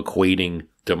 election, equating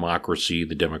democracy,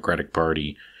 the Democratic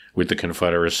Party, with the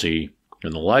Confederacy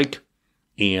and the like.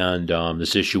 And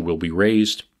this issue will be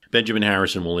raised. Benjamin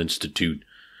Harrison will institute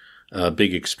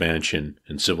big expansion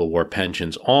in Civil War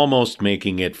pensions, almost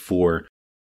making it for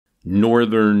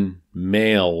Northern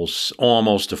males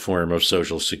almost a form of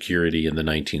Social Security in the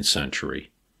 19th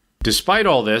century. Despite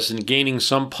all this and gaining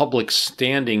some public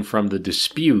standing from the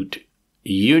dispute,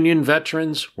 Union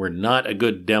veterans were not a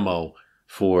good demo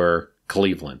for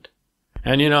Cleveland.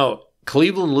 And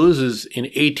Cleveland loses in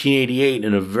 1888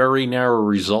 in a very narrow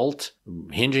result.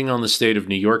 Hinging on the state of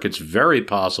New York, it's very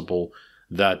possible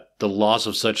that the loss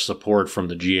of such support from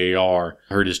the GAR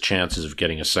hurt his chances of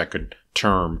getting a second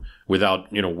term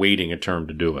without, waiting a term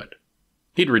to do it.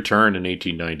 He'd return in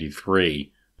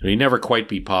 1893, but he'd never quite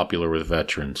be popular with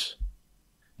veterans.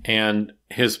 And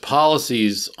his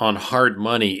policies on hard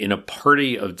money in a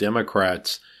party of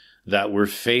Democrats that were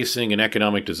facing an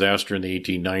economic disaster in the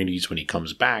 1890s when he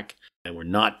comes back and were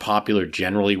not popular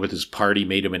generally with his party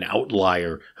made him an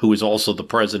outlier who was also the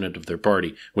president of their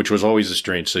party, which was always a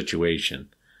strange situation.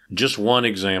 Just one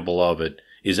example of it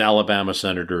is Alabama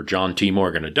Senator John T.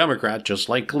 Morgan, a Democrat just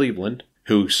like Cleveland,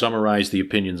 who summarized the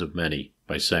opinions of many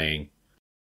by saying,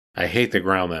 "I hate the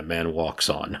ground that man walks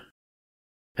on."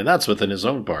 And that's within his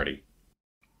own party.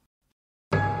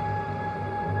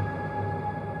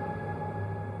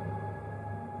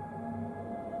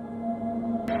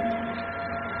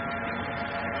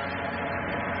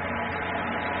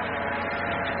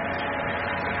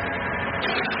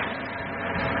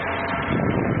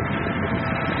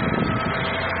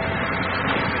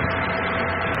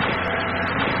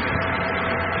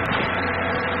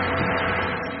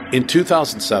 In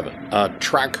 2007, a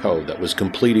track hoe that was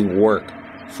completing work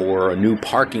for a new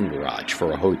parking garage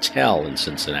for a hotel in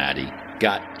Cincinnati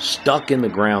got stuck in the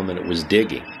ground that it was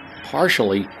digging,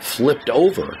 partially flipped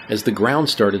over as the ground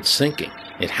started sinking.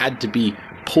 It had to be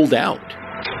pulled out.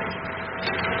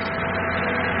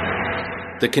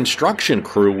 The construction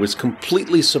crew was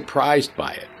completely surprised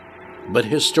by it, but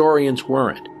historians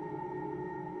weren't.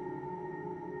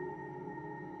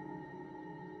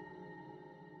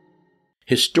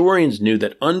 Historians knew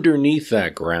that underneath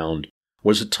that ground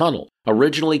was a tunnel,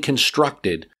 originally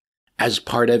constructed as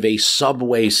part of a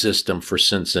subway system for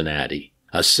Cincinnati,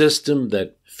 a system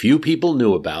that few people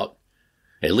knew about,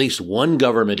 at least one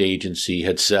government agency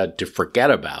had said to forget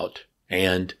about,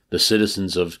 and the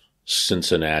citizens of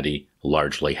Cincinnati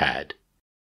largely had.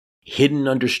 Hidden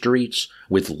under streets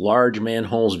with large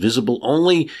manholes visible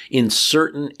only in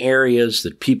certain areas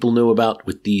that people knew about,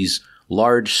 with these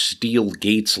large steel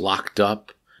gates locked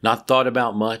up, not thought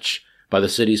about much by the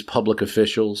city's public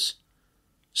officials,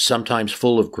 sometimes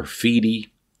full of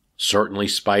graffiti, certainly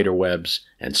spider webs,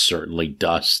 and certainly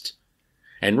dust,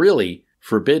 and really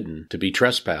forbidden to be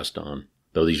trespassed on,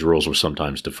 though these rules were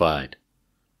sometimes defied.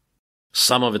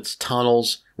 Some of its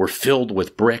tunnels were filled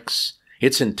with bricks.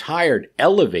 Its entire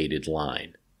elevated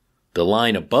line, the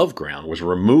line above ground, was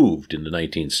removed in the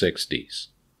 1960s.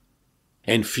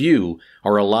 And few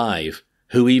are alive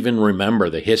who even remember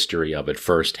the history of it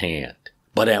firsthand.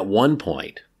 But at one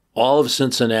point, all of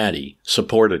Cincinnati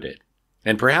supported it,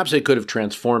 and perhaps it could have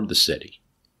transformed the city.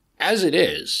 As it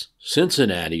is,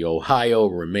 Cincinnati, Ohio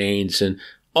remains an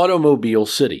automobile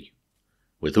city,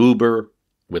 with Uber,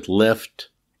 with Lyft,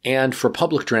 and for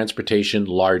public transportation,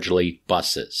 largely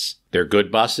buses. They're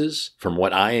good buses, from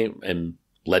what I am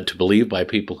led to believe by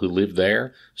people who live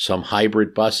there, some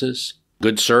hybrid buses.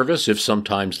 Good service, if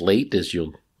sometimes late, as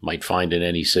you might find in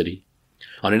any city.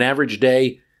 On an average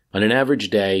day,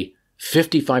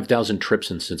 55,000 trips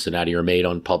in Cincinnati are made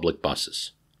on public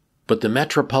buses. But the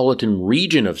metropolitan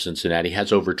region of Cincinnati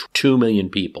has over 2 million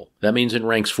people. That means it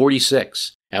ranks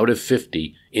 46 out of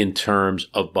 50 in terms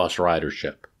of bus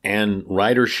ridership. And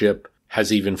ridership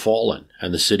has even fallen,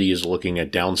 and the city is looking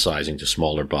at downsizing to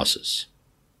smaller buses.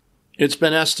 It's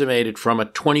been estimated from a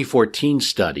 2014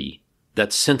 study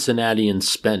that Cincinnatians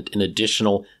spent an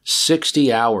additional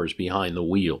 60 hours behind the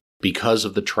wheel because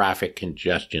of the traffic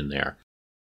congestion there.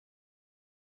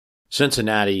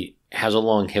 Cincinnati has a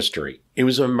long history. It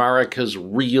was America's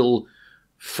real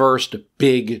first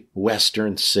big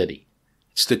Western city.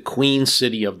 It's the Queen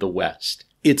City of the West.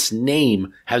 Its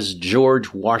name has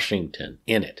George Washington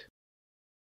in it.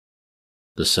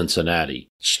 The Cincinnati,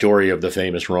 story of the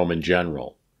famous Roman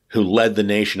general who led the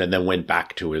nation and then went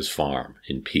back to his farm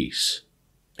in peace.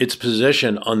 Its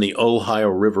position on the Ohio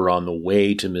River on the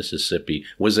way to Mississippi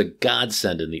was a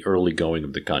godsend in the early going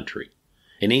of the country.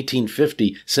 In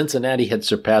 1850, Cincinnati had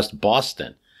surpassed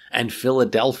Boston and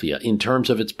Philadelphia in terms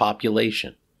of its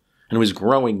population, and was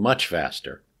growing much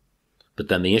faster. But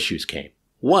then the issues came.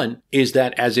 One is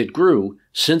that as it grew,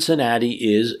 Cincinnati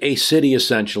is a city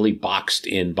essentially boxed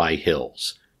in by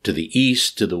hills, to the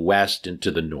east, to the west, and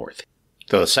to the north.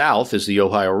 To the south is the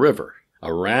Ohio River,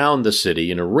 around the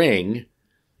city in a ring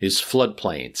is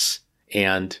floodplains.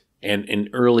 And in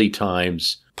early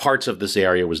times, parts of this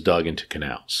area was dug into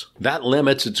canals. That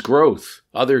limits its growth.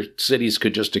 Other cities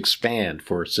could just expand.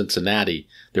 For Cincinnati,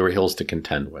 there were hills to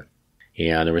contend with.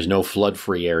 And there was no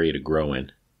flood-free area to grow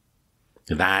in.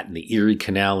 That and the Erie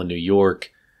Canal in New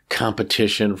York,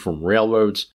 competition from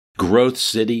railroads, growth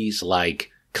cities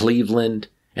like Cleveland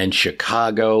and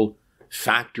Chicago,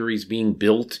 factories being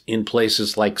built in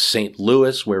places like St.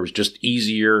 Louis, where it was just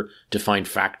easier to find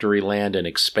factory land and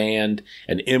expand,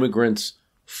 and immigrants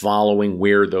following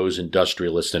where those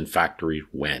industrialists and factories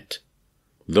went.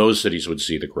 Those cities would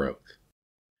see the growth.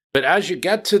 But as you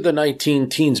get to the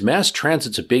 19-teens, mass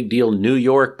transit's a big deal. New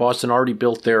York, Boston already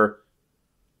built their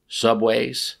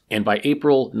subways. And by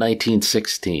April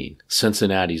 1916,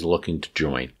 Cincinnati's looking to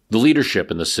join. The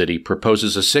leadership in the city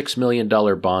proposes a $6 million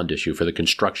bond issue for the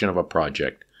construction of a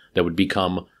project that would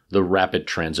become the Rapid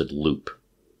Transit Loop.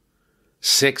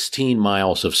 16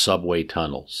 miles of subway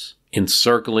tunnels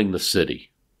encircling the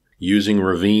city, using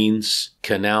ravines,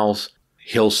 canals,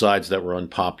 hillsides that were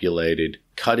unpopulated,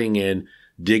 cutting in,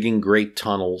 digging great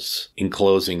tunnels,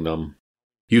 enclosing them.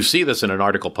 You see this in an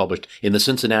article published in the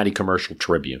Cincinnati Commercial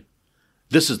Tribune.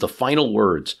 This is the final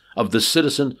words of the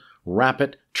Citizen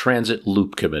Rapid Transit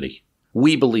Loop Committee.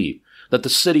 We believe that the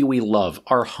city we love,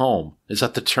 our home, is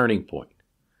at the turning point,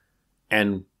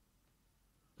 and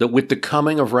that with the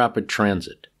coming of rapid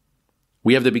transit,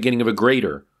 we have the beginning of a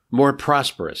greater, more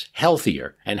prosperous,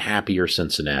 healthier, and happier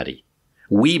Cincinnati.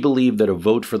 We believe that a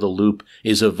vote for the loop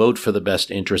is a vote for the best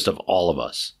interest of all of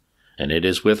us, and it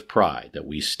is with pride that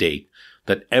we state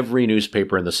that every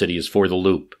newspaper in the city is for the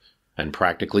loop, and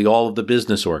practically all of the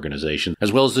business organizations,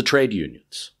 as well as the trade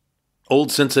unions.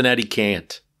 Old Cincinnati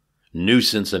can't. New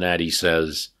Cincinnati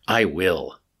says, I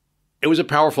will. It was a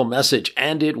powerful message,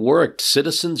 and it worked.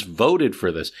 Citizens voted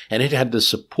for this, and it had the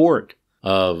support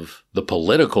of the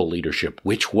political leadership,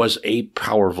 which was a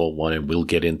powerful one, and we'll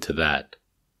get into that.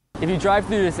 If you drive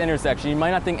through this intersection, you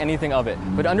might not think anything of it,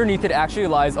 but underneath it actually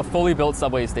lies a fully built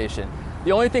subway station.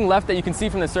 The only thing left that you can see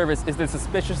from the surface is the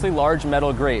suspiciously large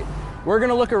metal grate. We're going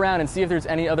to look around and see if there's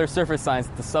any other surface signs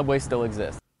that the subway still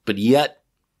exists. But yet,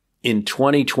 in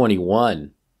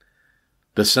 2021,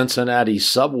 the Cincinnati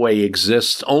subway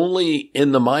exists only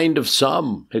in the mind of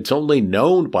some. It's only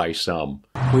known by some.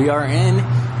 We are in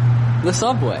the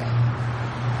subway.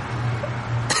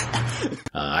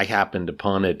 I happened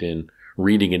upon it in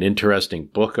reading an interesting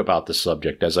book about the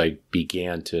subject as I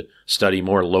began to study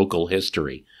more local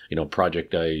history.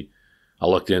 Project I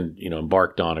looked in,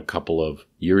 embarked on a couple of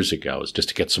years ago, is just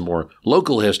to get some more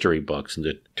local history books and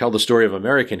to tell the story of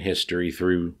American history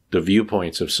through the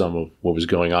viewpoints of some of what was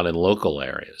going on in local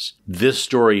areas. This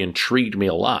story intrigued me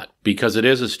a lot because it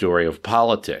is a story of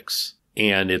politics,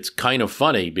 and it's kind of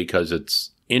funny because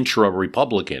it's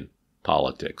intra-Republican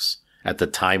politics. At the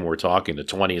time we're talking, the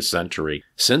 20th century,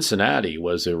 Cincinnati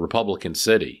was a Republican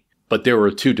city, but there were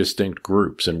two distinct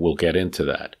groups, and we'll get into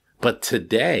that. But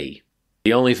today,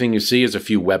 the only thing you see is a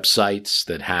few websites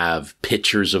that have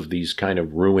pictures of these kind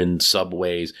of ruined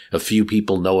subways. A few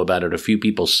people know about it. A few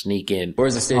people sneak in.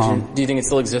 Where's the station? Do you think it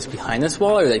still exists behind this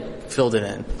wall, or they filled it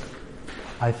in?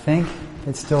 I think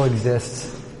it still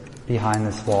exists behind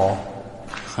this wall,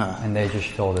 and they just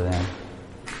filled it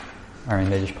in.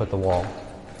 They just put the wall.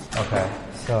 Okay,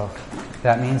 so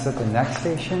that means that the next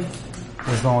station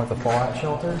is going with the fallout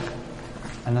shelter,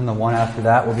 and then the one after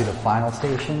that will be the final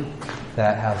station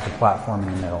that has the platform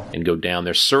in the middle. And go down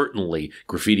there. Certainly,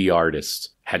 graffiti artists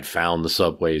had found the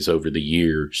subways over the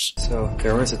years. So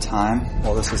there was a time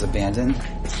while this was abandoned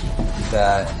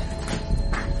that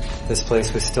this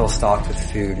place was still stocked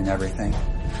with food and everything.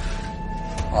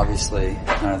 Obviously,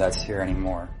 none of that's here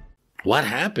anymore. What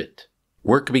happened?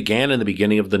 Work began in the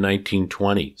beginning of the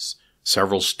 1920s.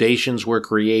 Several stations were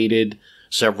created.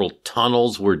 Several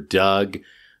tunnels were dug.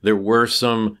 There were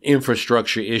some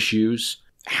infrastructure issues.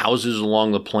 Houses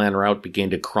along the planned route began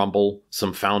to crumble.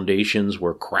 Some foundations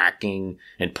were cracking,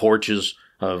 and porches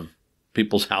of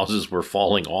people's houses were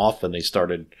falling off, and they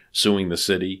started suing the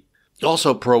city.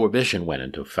 Also, Prohibition went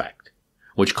into effect,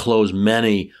 which closed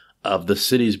many of the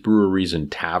city's breweries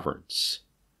and taverns.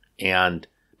 And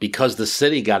because the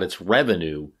city got its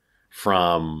revenue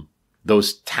from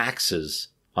those taxes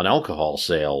on alcohol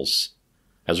sales,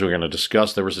 as we're going to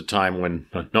discuss, there was a time when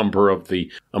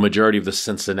a majority of the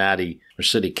Cincinnati or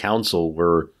city council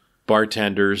were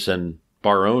bartenders and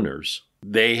bar owners.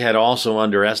 They had also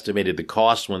underestimated the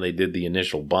cost when they did the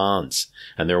initial bonds,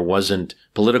 and there wasn't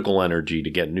political energy to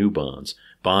get new bonds.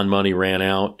 Bond money ran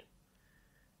out,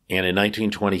 and in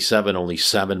 1927, only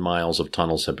 7 miles of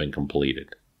tunnels had been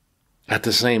completed. At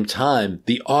the same time,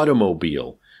 the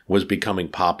automobile was becoming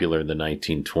popular in the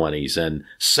 1920s, and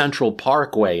Central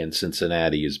Parkway in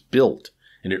Cincinnati is built,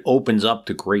 and it opens up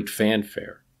to great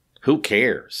fanfare. Who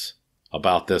cares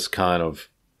about this kind of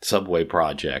subway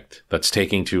project that's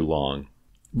taking too long?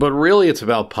 But really, it's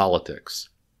about politics.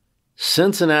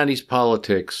 Cincinnati's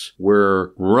politics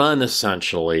were run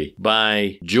essentially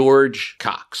by George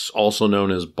Cox, also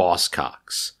known as Boss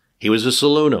Cox. He was a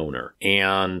saloon owner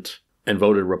and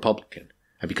voted Republican.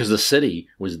 And because the city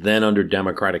was then under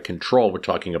Democratic control, we're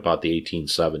talking about the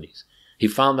 1870s, he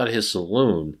found that his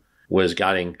saloon was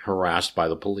getting harassed by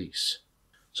the police.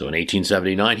 So in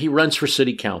 1879, he runs for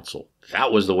city council.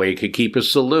 That was the way he could keep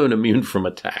his saloon immune from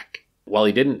attack. While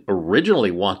he didn't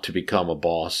originally want to become a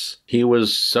boss, he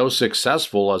was so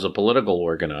successful as a political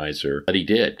organizer that he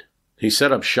did. He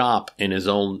set up shop in his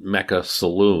own Mecca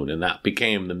saloon, and that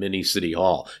became the mini city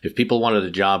hall. If people wanted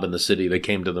a job in the city, they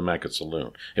came to the Mecca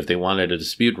saloon. If they wanted a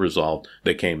dispute resolved,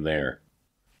 they came there.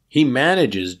 He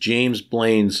manages James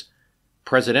Blaine's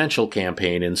presidential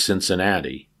campaign in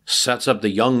Cincinnati, sets up the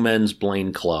Young Men's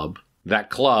Blaine Club.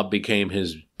 That club became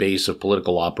his base of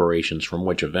political operations from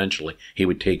which eventually he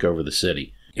would take over the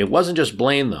city. It wasn't just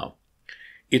Blaine, though.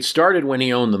 It started when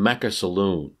he owned the Mecca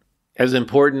Saloon. As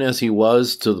important as he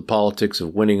was to the politics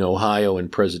of winning Ohio in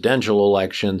presidential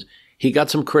elections, he got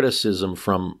some criticism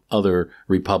from other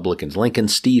Republicans. Lincoln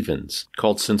Stevens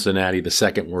called Cincinnati the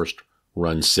second worst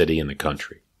run city in the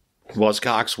country. Boss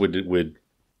Cox would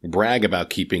brag about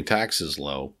keeping taxes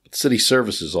low, but city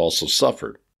services also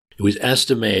suffered. It was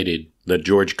estimated that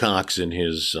George Cox in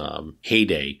his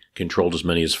heyday controlled as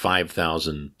many as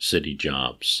 5,000 city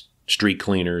jobs. Street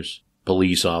cleaners,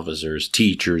 police officers,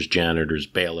 teachers, janitors,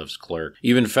 bailiffs, clerks,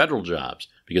 even federal jobs,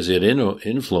 because he had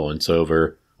influence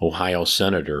over Ohio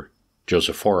Senator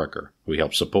Joseph Foraker, who he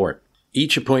helped support.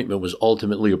 Each appointment was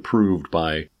ultimately approved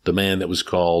by the man that was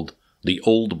called the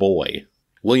Old Boy.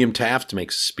 William Taft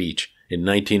makes a speech in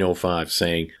 1905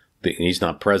 saying, he's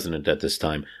not president at this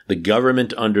time, the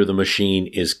government under the machine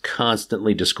is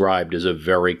constantly described as a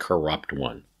very corrupt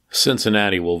one.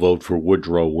 Cincinnati will vote for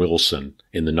Woodrow Wilson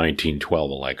in the 1912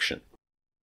 election.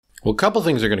 Well, a couple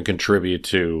things are going to contribute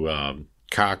to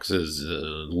Cox's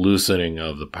loosening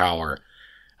of the power.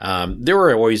 There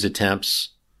were always attempts.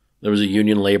 There was a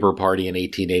Union Labor Party in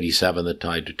 1887 that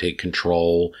tried to take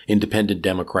control, Independent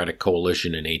Democratic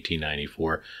Coalition in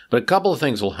 1894. But a couple of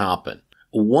things will happen.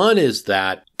 One is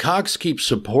that Cox keeps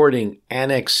supporting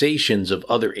annexations of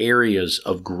other areas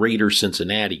of greater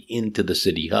Cincinnati into the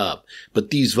city hub, but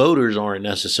these voters aren't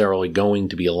necessarily going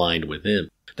to be aligned with him.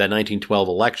 That 1912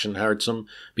 election hurts him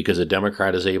because a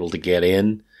Democrat is able to get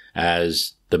in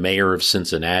as the mayor of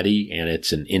Cincinnati, and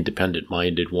it's an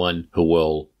independent-minded one who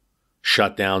will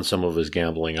shut down some of his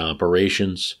gambling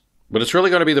operations. But it's really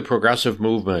going to be the progressive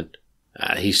movement.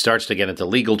 He starts to get into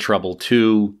legal trouble,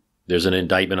 too. There's an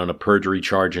indictment on a perjury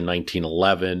charge in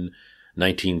 1911,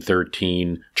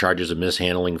 1913, charges of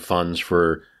mishandling funds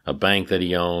for a bank that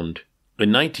he owned.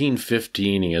 In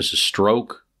 1915, he has a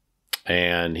stroke,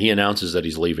 and he announces that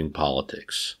he's leaving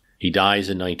politics. He dies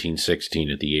in 1916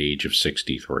 at the age of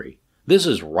 63. This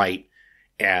is right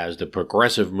as the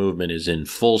progressive movement is in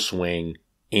full swing,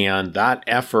 and that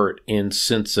effort in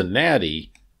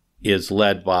Cincinnati is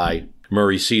led by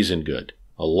Murray Seasongood,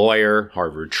 a lawyer,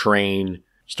 Harvard trained,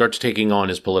 starts taking on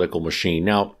his political machine.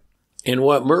 Now, in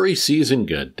what Murray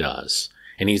Seasongood does,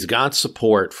 and he's got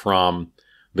support from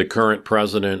the current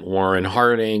president, Warren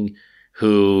Harding,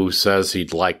 who says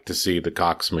he'd like to see the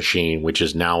Cox machine, which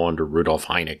is now under Rudolf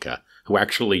Heinecke, who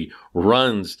actually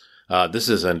runs, this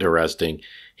is interesting,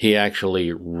 he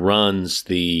actually runs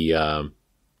the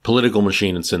political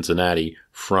machine in Cincinnati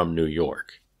from New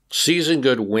York.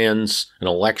 Seasongood wins an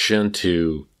election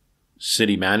to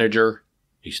city manager.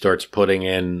 He starts putting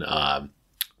in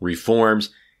reforms,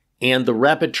 and the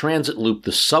rapid transit loop,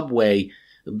 the subway,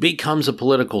 becomes a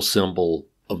political symbol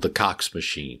of the Cox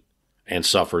machine and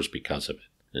suffers because of it.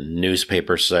 The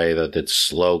newspapers say that it's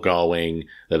slow going,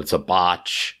 that it's a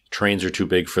botch, trains are too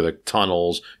big for the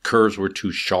tunnels, curves were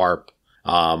too sharp,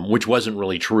 which wasn't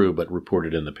really true, but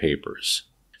reported in the papers.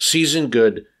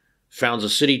 Seasongood founds a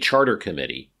city charter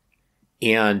committee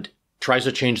and tries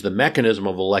to change the mechanism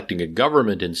of electing a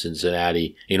government in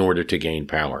Cincinnati in order to gain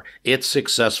power. It's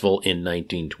successful in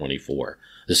 1924.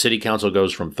 The city council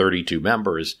goes from 32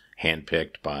 members,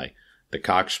 handpicked by the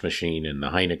Cox machine and the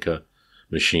Heinecke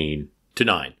machine, to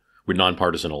 9, with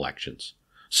nonpartisan elections.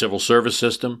 Civil service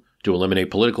system to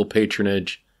eliminate political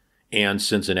patronage, and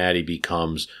Cincinnati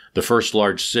becomes the first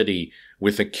large city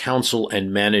with a council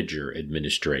and manager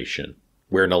administration,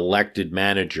 where an elected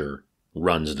manager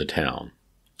runs the town.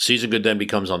 Seasongood then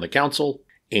becomes on the council,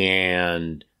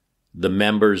 and the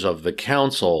members of the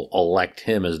council elect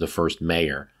him as the first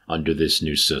mayor under this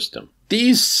new system.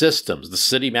 These systems, the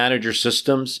city manager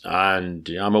systems, and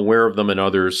I'm aware of them in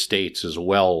other states as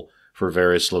well for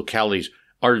various localities,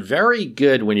 are very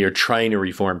good when you're trying to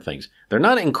reform things. They're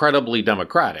not incredibly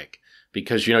democratic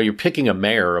because, you're picking a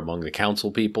mayor among the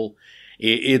council people.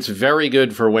 It's very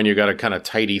good for when you got to kind of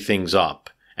tidy things up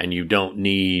and you don't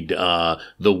need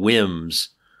the whims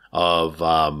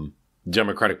of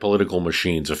democratic political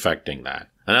machines affecting that.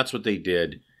 And that's what they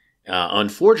did.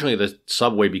 Unfortunately, the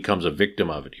subway becomes a victim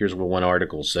of it. Here's what one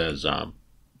article says.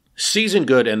 Season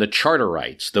Good and the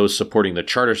Charterites, those supporting the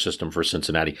charter system for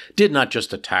Cincinnati, did not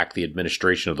just attack the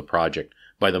administration of the project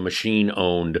by the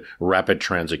machine-owned Rapid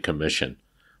Transit Commission,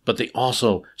 but they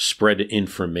also spread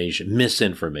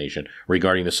misinformation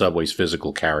regarding the subway's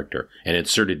physical character and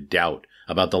inserted doubt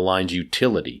about the line's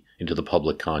utility into the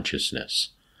public consciousness.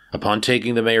 Upon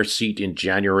taking the mayor's seat in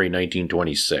January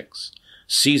 1926,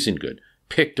 Season Good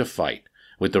picked a fight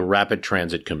with the Rapid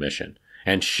Transit Commission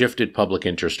and shifted public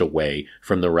interest away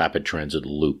from the rapid transit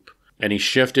loop. And he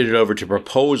shifted it over to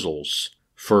proposals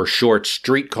for short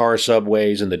streetcar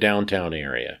subways in the downtown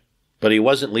area. But he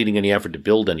wasn't leading any effort to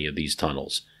build any of these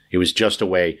tunnels. It was just a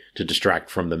way to distract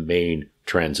from the main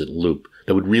transit loop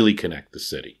that would really connect the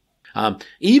city.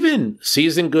 Even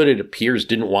Season Good, it appears,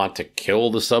 didn't want to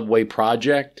kill the subway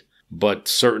project, but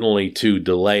certainly to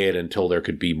delay it until there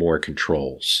could be more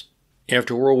controls.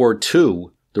 After World War II,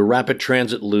 the rapid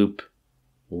transit loop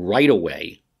right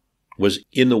away was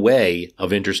in the way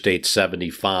of Interstate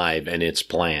 75 and its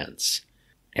plans.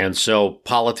 And so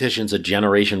politicians a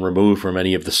generation removed from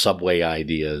any of the subway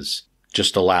ideas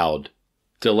just allowed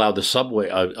the subway,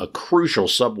 a crucial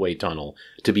subway tunnel,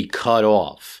 to be cut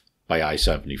off by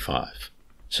I-75.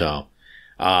 So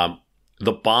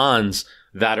the bonds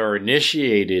that are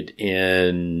initiated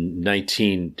in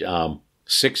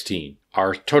 1916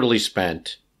 are totally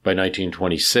spent by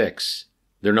 1926.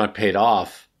 They're not paid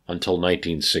off until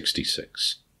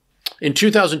 1966. In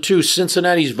 2002,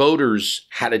 Cincinnati's voters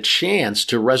had a chance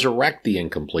to resurrect the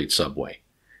incomplete subway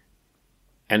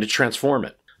and to transform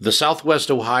it. The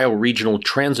Southwest Ohio Regional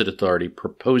Transit Authority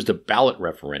proposed a ballot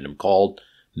referendum called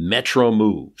Metro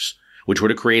Moves, which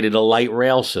would have created a light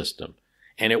rail system,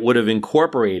 and it would have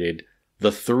incorporated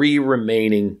the 3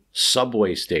 remaining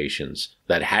subway stations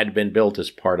that had been built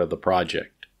as part of the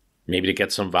project, maybe to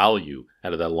get some value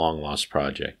out of that long-lost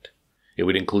project. It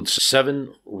would include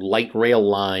 7 light rail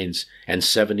lines and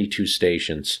 72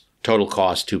 stations, total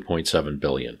cost $2.7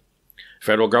 billion.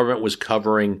 Federal government was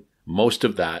covering most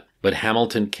of that, but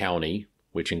Hamilton County,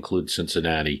 which includes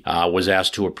Cincinnati, was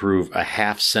asked to approve a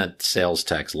half-cent sales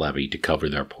tax levy to cover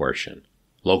their portion.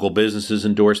 Local businesses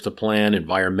endorsed the plan,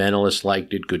 environmentalists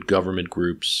liked it, good government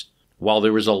groups. While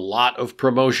there was a lot of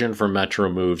promotion for Metro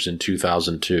Moves in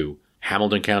 2002,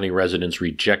 Hamilton County residents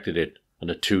rejected it on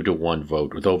a 2-to-1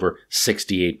 vote, with over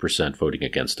 68% voting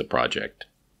against the project.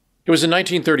 It was in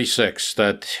 1936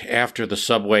 that, after the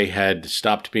subway had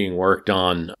stopped being worked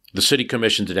on, the city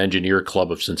commissioned an engineer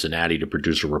club of Cincinnati to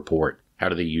produce a report. How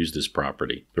do they use this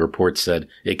property? The report said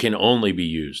it can only be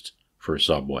used for a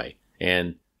subway,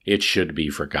 and it should be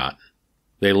forgotten.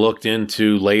 They looked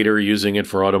into later using it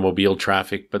for automobile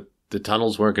traffic, but the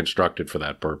tunnels weren't constructed for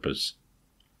that purpose.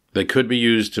 They could be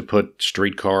used to put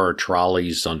streetcar or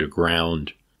trolleys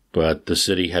underground, but the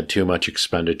city had too much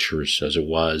expenditures as it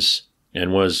was,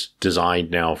 and was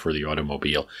designed now for the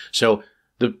automobile. So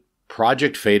the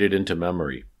project faded into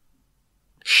memory.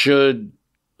 Should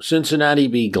Cincinnati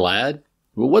be glad?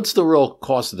 Well, what's the real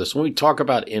cost of this? When we talk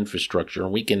about infrastructure,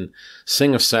 and we can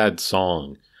sing a sad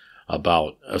song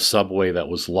about a subway that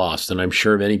was lost, and I'm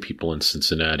sure many people in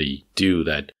Cincinnati do,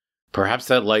 that perhaps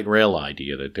that light rail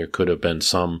idea, that there could have been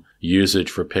some usage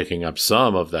for picking up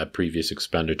some of that previous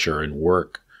expenditure and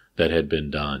work that had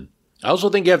been done. I also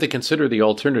think you have to consider the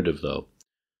alternative, though.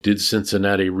 Did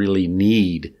Cincinnati really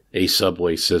need a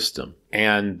subway system?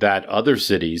 And that other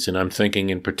cities, and I'm thinking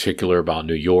in particular about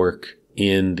New York,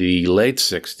 in the late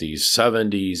 60s,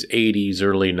 70s, 80s,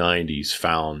 early 90s,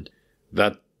 found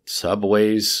that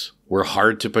subways were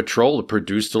hard to patrol. It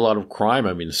produced a lot of crime.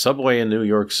 I mean, the subway in New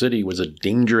York City was a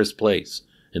dangerous place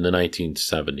in the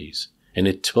 1970s. And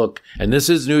it took, and this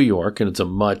is New York, and it's a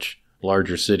much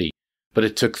larger city, but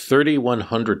it took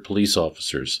 3,100 police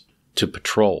officers to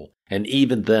patrol. And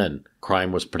even then,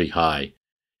 crime was pretty high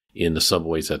in the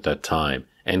subways at that time.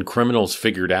 And criminals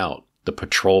figured out the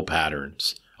patrol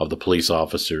patterns of the police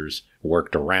officers,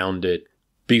 worked around it.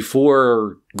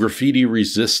 Before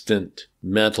graffiti-resistant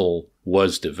metal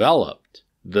was developed,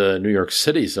 the New York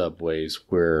City subways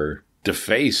were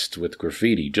defaced with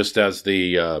graffiti, just as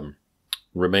the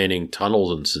remaining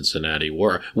tunnels in Cincinnati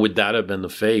were. Would that have been the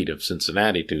fate of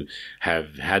Cincinnati, to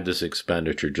have had this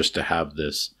expenditure just to have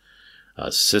this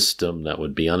system that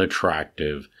would be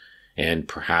unattractive and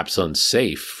perhaps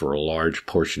unsafe for a large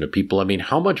portion of people? I mean,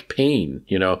 how much pain,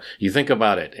 you think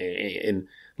about it. And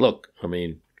look, I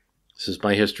mean, this is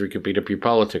My History Can Beat Up Your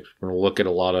Politics. We're going to look at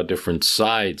a lot of different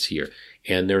sides here.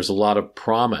 And there's a lot of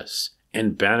promise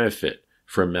and benefit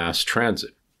from mass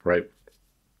transit, right?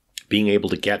 Being able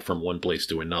to get from one place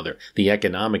to another. The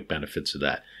economic benefits of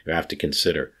that you have to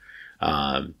consider.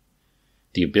 The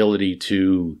ability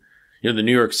to, the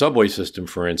New York subway system,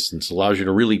 for instance, allows you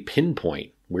to really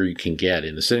pinpoint where you can get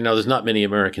in the city. Now, there's not many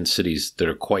American cities that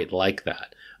are quite like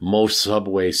that. Most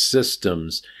subway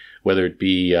systems, whether it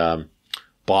be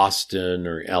Boston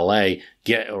or LA,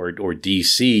 or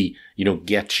DC,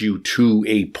 get you to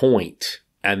a point,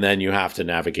 and then you have to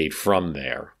navigate from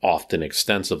there, often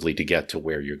extensively, to get to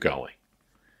where you're going.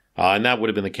 And that would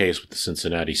have been the case with the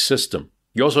Cincinnati system.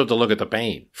 You also have to look at the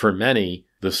pain. For many,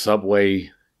 the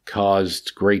subway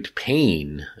caused great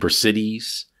pain for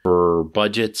cities, for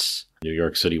budgets. New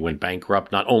York City went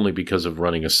bankrupt, not only because of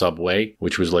running a subway,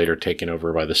 which was later taken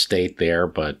over by the state there,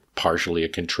 but partially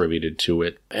it contributed to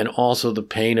it. And also the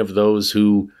pain of those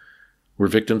who were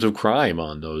victims of crime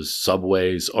on those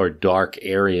subways or dark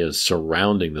areas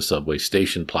surrounding the subway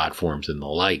station platforms and the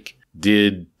like.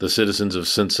 Did the citizens of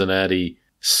Cincinnati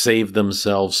save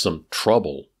themselves some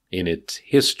trouble in its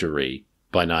history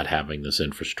by not having this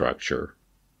infrastructure?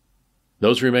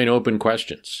 Those remain open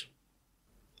questions.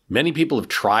 Many people have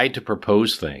tried to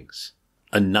propose things.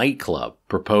 A nightclub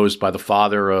proposed by the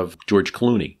father of George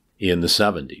Clooney in the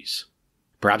 70s.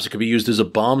 Perhaps it could be used as a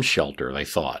bomb shelter, they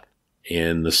thought,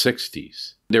 in the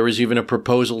 60s. There was even a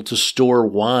proposal to store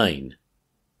wine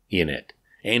in it.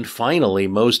 And finally,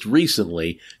 most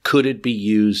recently, could it be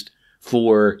used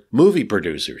for movie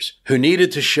producers who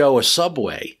needed to show a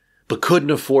subway but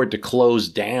couldn't afford to close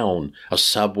down a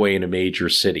subway in a major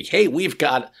city? Hey, we've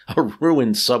got a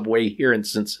ruined subway here in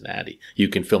Cincinnati. You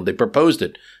can film. They proposed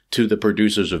it to the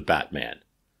producers of Batman.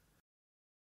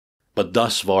 But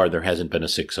thus far, there hasn't been a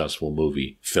successful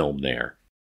movie filmed there.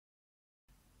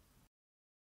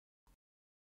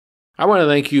 I want to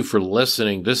thank you for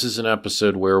listening. This is an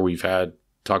episode where we've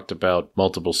talked about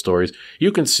multiple stories.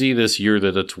 You can see this year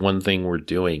that it's one thing we're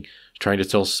doing, trying to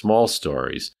tell small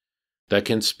stories that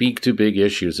can speak to big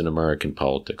issues in American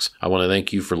politics. I want to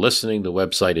thank you for listening. The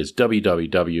website is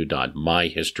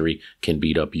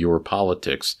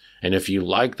www.myhistorycanbeatupyourpolitics. And if you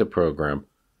like the program,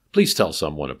 please tell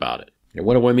someone about it. And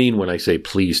what do I mean when I say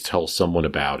please tell someone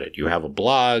about it? You have a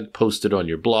blog, post it on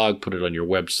your blog, put it on your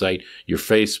website, your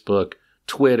Facebook,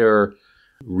 Twitter,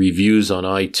 reviews on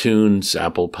iTunes,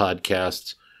 Apple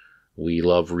Podcasts. We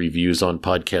love reviews on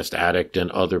Podcast Addict and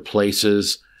other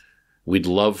places. We'd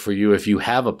love for you, if you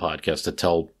have a podcast, to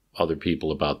tell other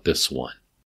people about this one.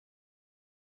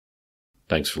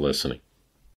 Thanks for listening.